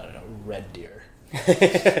 I don't know, Red Deer.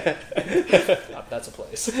 That's a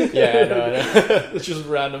place. Yeah, I know. It's just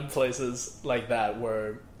random places like that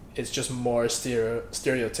where it's just more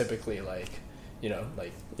stereotypically like, you know,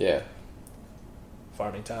 like Yeah.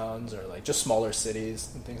 farming towns or like just smaller cities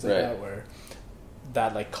and things like Right. that where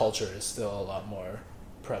that like culture is still a lot more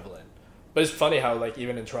prevalent. But it's funny how like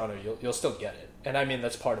even in Toronto you'll still get it. And I mean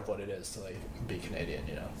that's part of what it is to like be Canadian,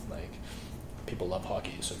 you know. Like people love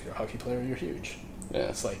hockey, so if you're a hockey player you're huge. Yeah.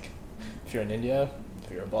 It's like if you're in India,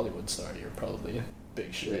 if you're a Bollywood star, you're probably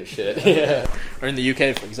big shit. Big shit. Yeah. Or in the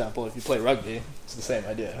UK, for example, if you play rugby, it's the same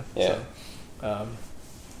idea. Yeah. So,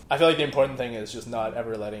 I feel like the important thing is just not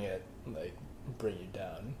ever letting it like bring you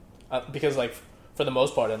down, because like for the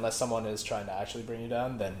most part, unless someone is trying to actually bring you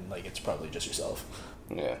down, then like it's probably just yourself.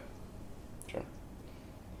 Yeah. Sure.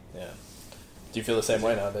 Yeah. Do you feel the same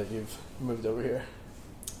way now that you've moved over here?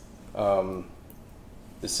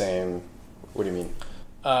 The same. What do you mean?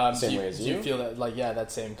 Same way as do you? you feel that like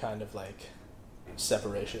that same kind of like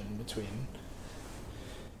separation between?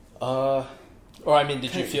 Or I mean,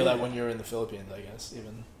 did you feel that when you were in the Philippines? I guess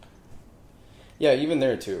even. Yeah, even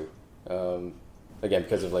there too. Again,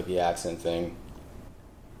 because of like the accent thing.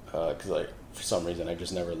 Because like for some reason I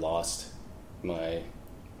just never lost my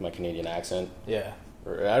Canadian accent. Yeah.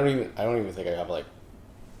 Or I don't even think I have like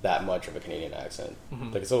that much of a Canadian accent.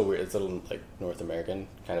 Mhm. Like it's a little weird. It's a little like North American,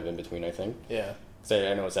 kind of in between. I think. Yeah.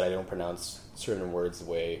 So I noticed that I don't pronounce certain words the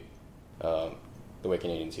way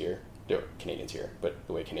Canadians here. But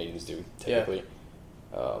the way Canadians do typically.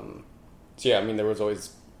 So yeah, I mean, there was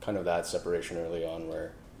always kind of that separation early on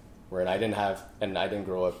where I didn't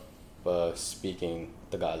grow up speaking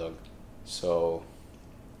Tagalog, so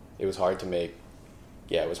it was hard to make.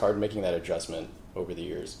 Yeah, it was hard making that adjustment over the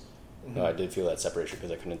years. Mhm. I did feel that separation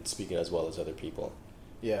because I couldn't speak it as well as other people.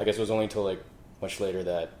 Yeah. I guess it was only until like much later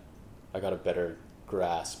that I got a better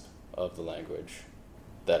grasp of the language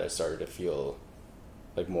that I started to feel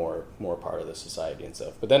like more part of the society and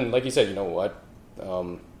stuff. But then, like you said, you know what?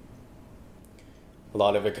 A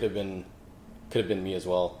lot of it could have been me as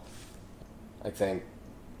well. I think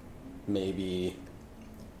maybe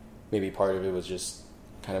part of it was just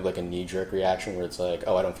kind of like a knee-jerk reaction where it's like,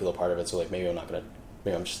 oh, I don't feel a part of it, so like maybe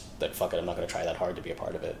I'm just like, fuck it, I'm not gonna try that hard to be a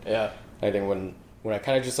part of it. Yeah. I think when I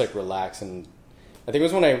kind of just like relax, and I think it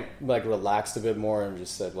was when I like relaxed a bit more and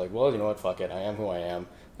just said like, well, you know what, fuck it, I am who I am.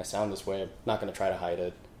 I sound this way. I'm not gonna try to hide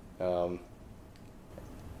it,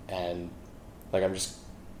 and like I'm just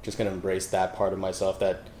gonna embrace that part of myself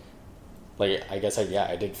that, like, I guess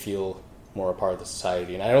I did feel more a part of the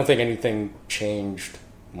society, and I don't think anything changed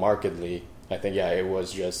markedly. I think it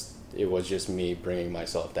was just me bringing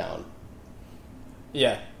myself down.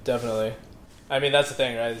 Yeah, definitely. I mean, that's the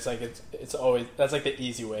thing, right? It's like it's always that's like the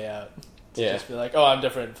easy way out. To Yeah. just be like, oh, I'm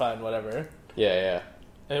different, fine, whatever. Yeah.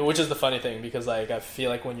 And which is the funny thing because like I feel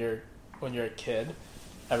like when you're a kid,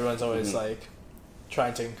 everyone's always like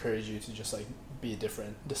trying to encourage you to just like be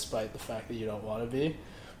different, despite the fact that you don't want to be.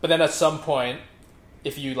 But then at some point,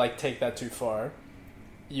 if you like take that too far,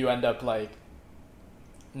 you end up like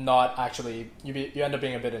not actually you end up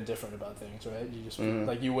being a bit indifferent about things, right? You just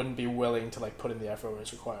like you wouldn't be willing to like put in the effort where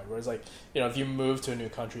it's required. Whereas like, you know, if you move to a new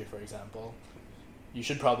country, for example, you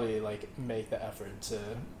should probably like make the effort to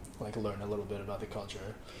like learn a little bit about the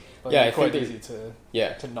culture. But Yeah, it's I quite think easy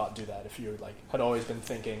to not do that if you like had always been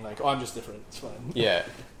thinking like, oh, I'm just different, it's fine. Yeah.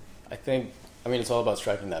 I mean, it's all about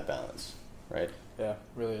striking that balance, right? Yeah,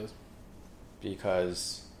 really is.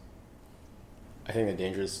 Because I think the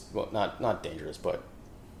dangerous, well, not dangerous, but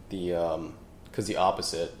because the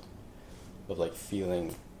opposite of like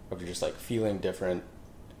just like feeling different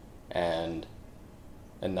and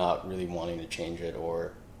not really wanting to change it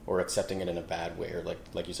or accepting it in a bad way, or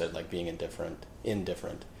like you said, like being indifferent.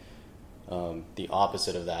 The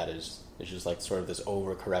opposite of that is just like sort of this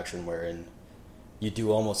overcorrection wherein you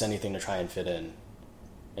do almost anything to try and fit in,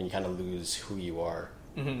 and you kind of lose who you are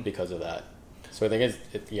because of that. So I think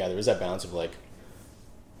there is that balance of like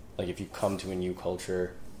if you come to a new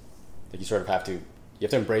culture, like you sort of have to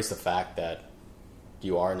embrace the fact that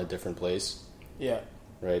you are in a different place. Yeah.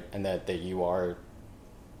 Right, and that you are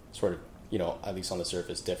sort of, you know, at least on the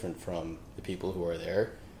surface, different from the people who are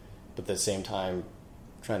there, but at the same time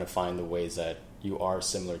trying to find the ways that you are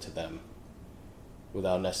similar to them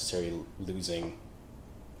without necessarily losing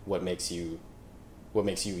what makes you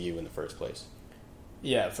you in the first place.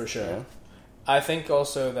 Yeah, for sure. Yeah. I think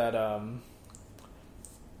also that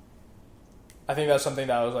I think that's something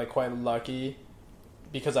that I was like quite lucky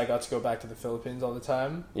because I got to go back to the Philippines all the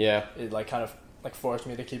time. Yeah. It like kind of like forced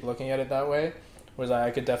me to keep looking at it that way. Whereas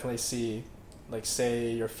I could definitely see, like,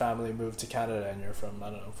 say your family moved to Canada and you're from, I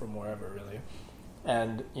don't know, from wherever really,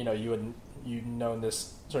 and you know you've known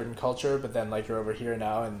this certain culture, but then like you're over here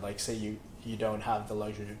now, and like say you don't have the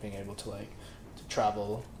luxury of being able to like to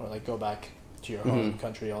travel or like go back to your home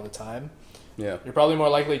country all the time. Yeah. You're probably more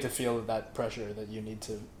likely to feel that pressure that you need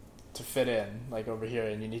to fit in, like over here,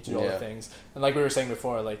 and you need to do all the things. And like we were saying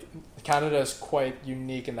before, like Canada is quite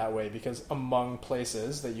unique in that way because among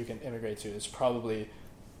places that you can immigrate to, it's probably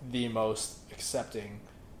the most accepting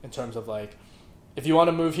in terms of like, if you want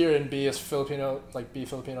to move here and be as Filipino, like be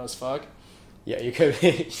Filipino as fuck, yeah, you could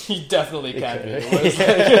be. you definitely can be.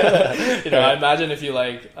 Like, you know, I imagine if you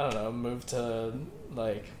like, I don't know, move to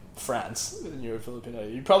like France and you're a Filipino,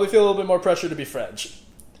 you probably feel a little bit more pressure to be French.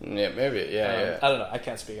 Yeah, maybe. Yeah. I don't know. I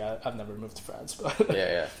can't speak. I've never moved to France, but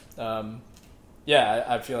yeah.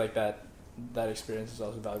 I feel like that experience is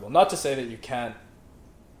also valuable. Not to say that you can't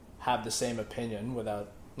have the same opinion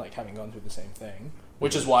without like having gone through the same thing,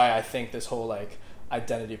 which is why I think this whole like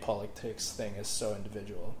identity politics thing is so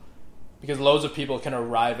individual, because loads of people can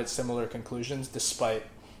arrive at similar conclusions despite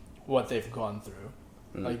what they've gone through.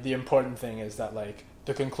 Like the important thing is that like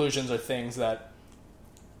the conclusions are things that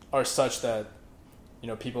are such that, you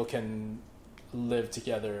know, people can live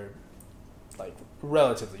together like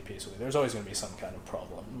relatively peacefully. There's always going to be some kind of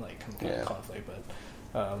problem, like some kind of conflict,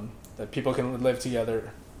 but that people can live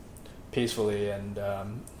together peacefully and you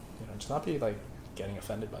know, just not be like getting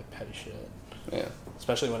offended by petty shit. Yeah.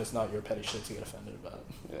 Especially when it's not your petty shit to get offended about.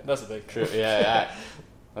 Yeah. That's a big thing. True. Yeah.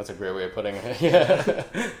 That's a great way of putting it. Yeah.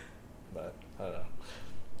 But I don't know.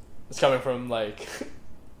 It's coming from like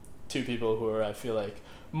two people who are, I feel like,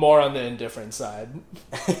 more on the indifferent side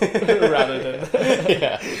rather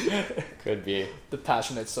than could be the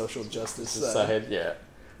passionate social justice side. Yeah.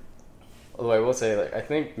 Although I will say, like, I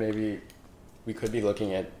think maybe we could be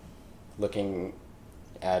looking at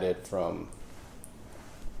it from,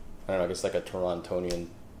 I don't know, I guess like a Torontonian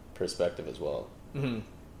perspective as well. Mm-hmm.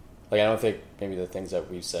 Like, I don't think maybe the things that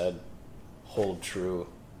we've said hold true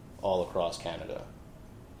all across Canada.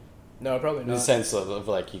 No, probably not. In the sense of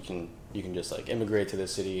like you can just like immigrate to the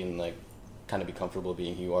city and like kind of be comfortable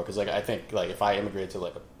being who you are. Because like I think like if I immigrate to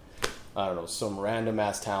like I don't know, some random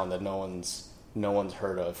ass town that no one's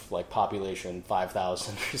heard of, like population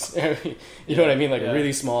 5,000, you know what I mean? Like a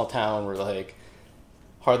really small town where like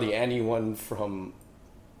hardly anyone from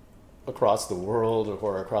across the world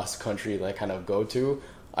or across the country like kind of go to,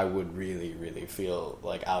 I would really, really feel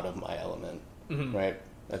like out of my element, right?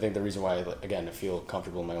 I think the reason why, again, I feel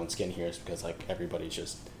comfortable in my own skin here is because like everybody's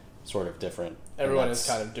just sort of different. Everyone is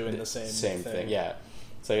kind of doing the same thing. Yeah.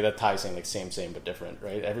 So that ties in like same but different,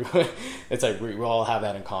 right? Everyone, it's like we all have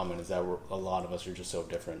that in common, is that a lot of us are just so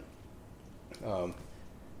different.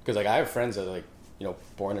 Because like I have friends that are like, you know,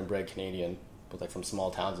 born and bred Canadian, but like from small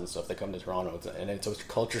towns and stuff, they come to Toronto, and it's a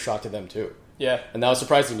culture shock to them too. Yeah. And that was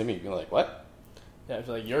surprising to me. Being like, what? Yeah, I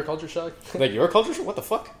feel like you're a culture shock. Like, your culture shock? What the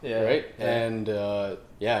fuck? Yeah. Right? Yeah. And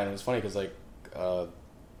and it was funny because like a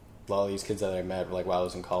lot of these kids that I met, like while I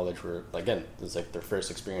was in college, were again, it was like their first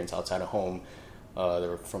experience outside of home. They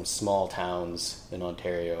were from small towns in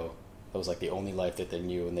Ontario. That was like the only life that they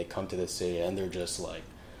knew, and they come to this city and they're just like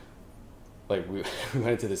we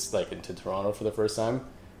went into this like into Toronto for the first time,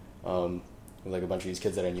 with like a bunch of these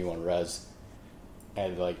kids that I knew on res,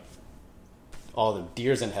 and like all the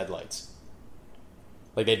deers in headlights.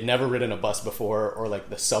 Like they'd never ridden a bus before or like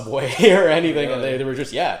the subway or anything, Really? and they were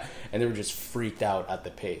just and they were just freaked out at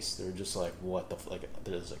the pace. They were just like, "What the like?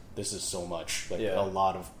 There's like this is so much. Like Yeah.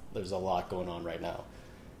 there's a lot going on right now."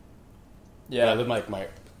 Yeah. I lived like my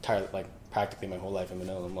entire like practically my whole life in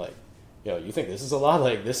Manila. I'm like, yo, you think this is a lot?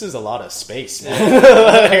 Like this is a lot of space, man.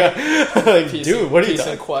 like Peace dude, and- what are you peace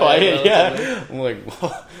talking? and quiet, Yeah. I'm like,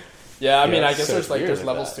 well, Yeah, I mean, Yeah, I guess so there's it's like weird there's like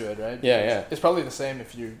levels that. to it, right? Yeah, yeah. It's probably the same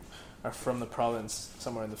if you are from the province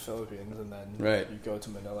somewhere in the Philippines and then Right. you go to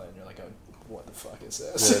Manila and you're like, oh, what the fuck is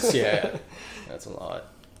this? this, yeah, that's a lot.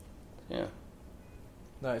 Yeah.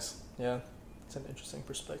 Nice. Yeah, it's an interesting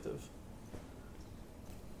perspective.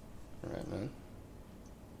 All right, man.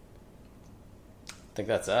 I think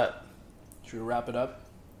that's that. Should we wrap it up?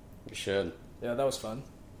 We should. Yeah, that was fun.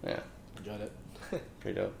 Yeah. Enjoyed it.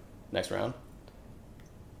 Pretty dope. Next round.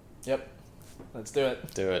 Yep. Let's do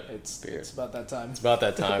it. Do it. It's Beer. about that time. It's about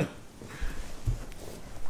that time.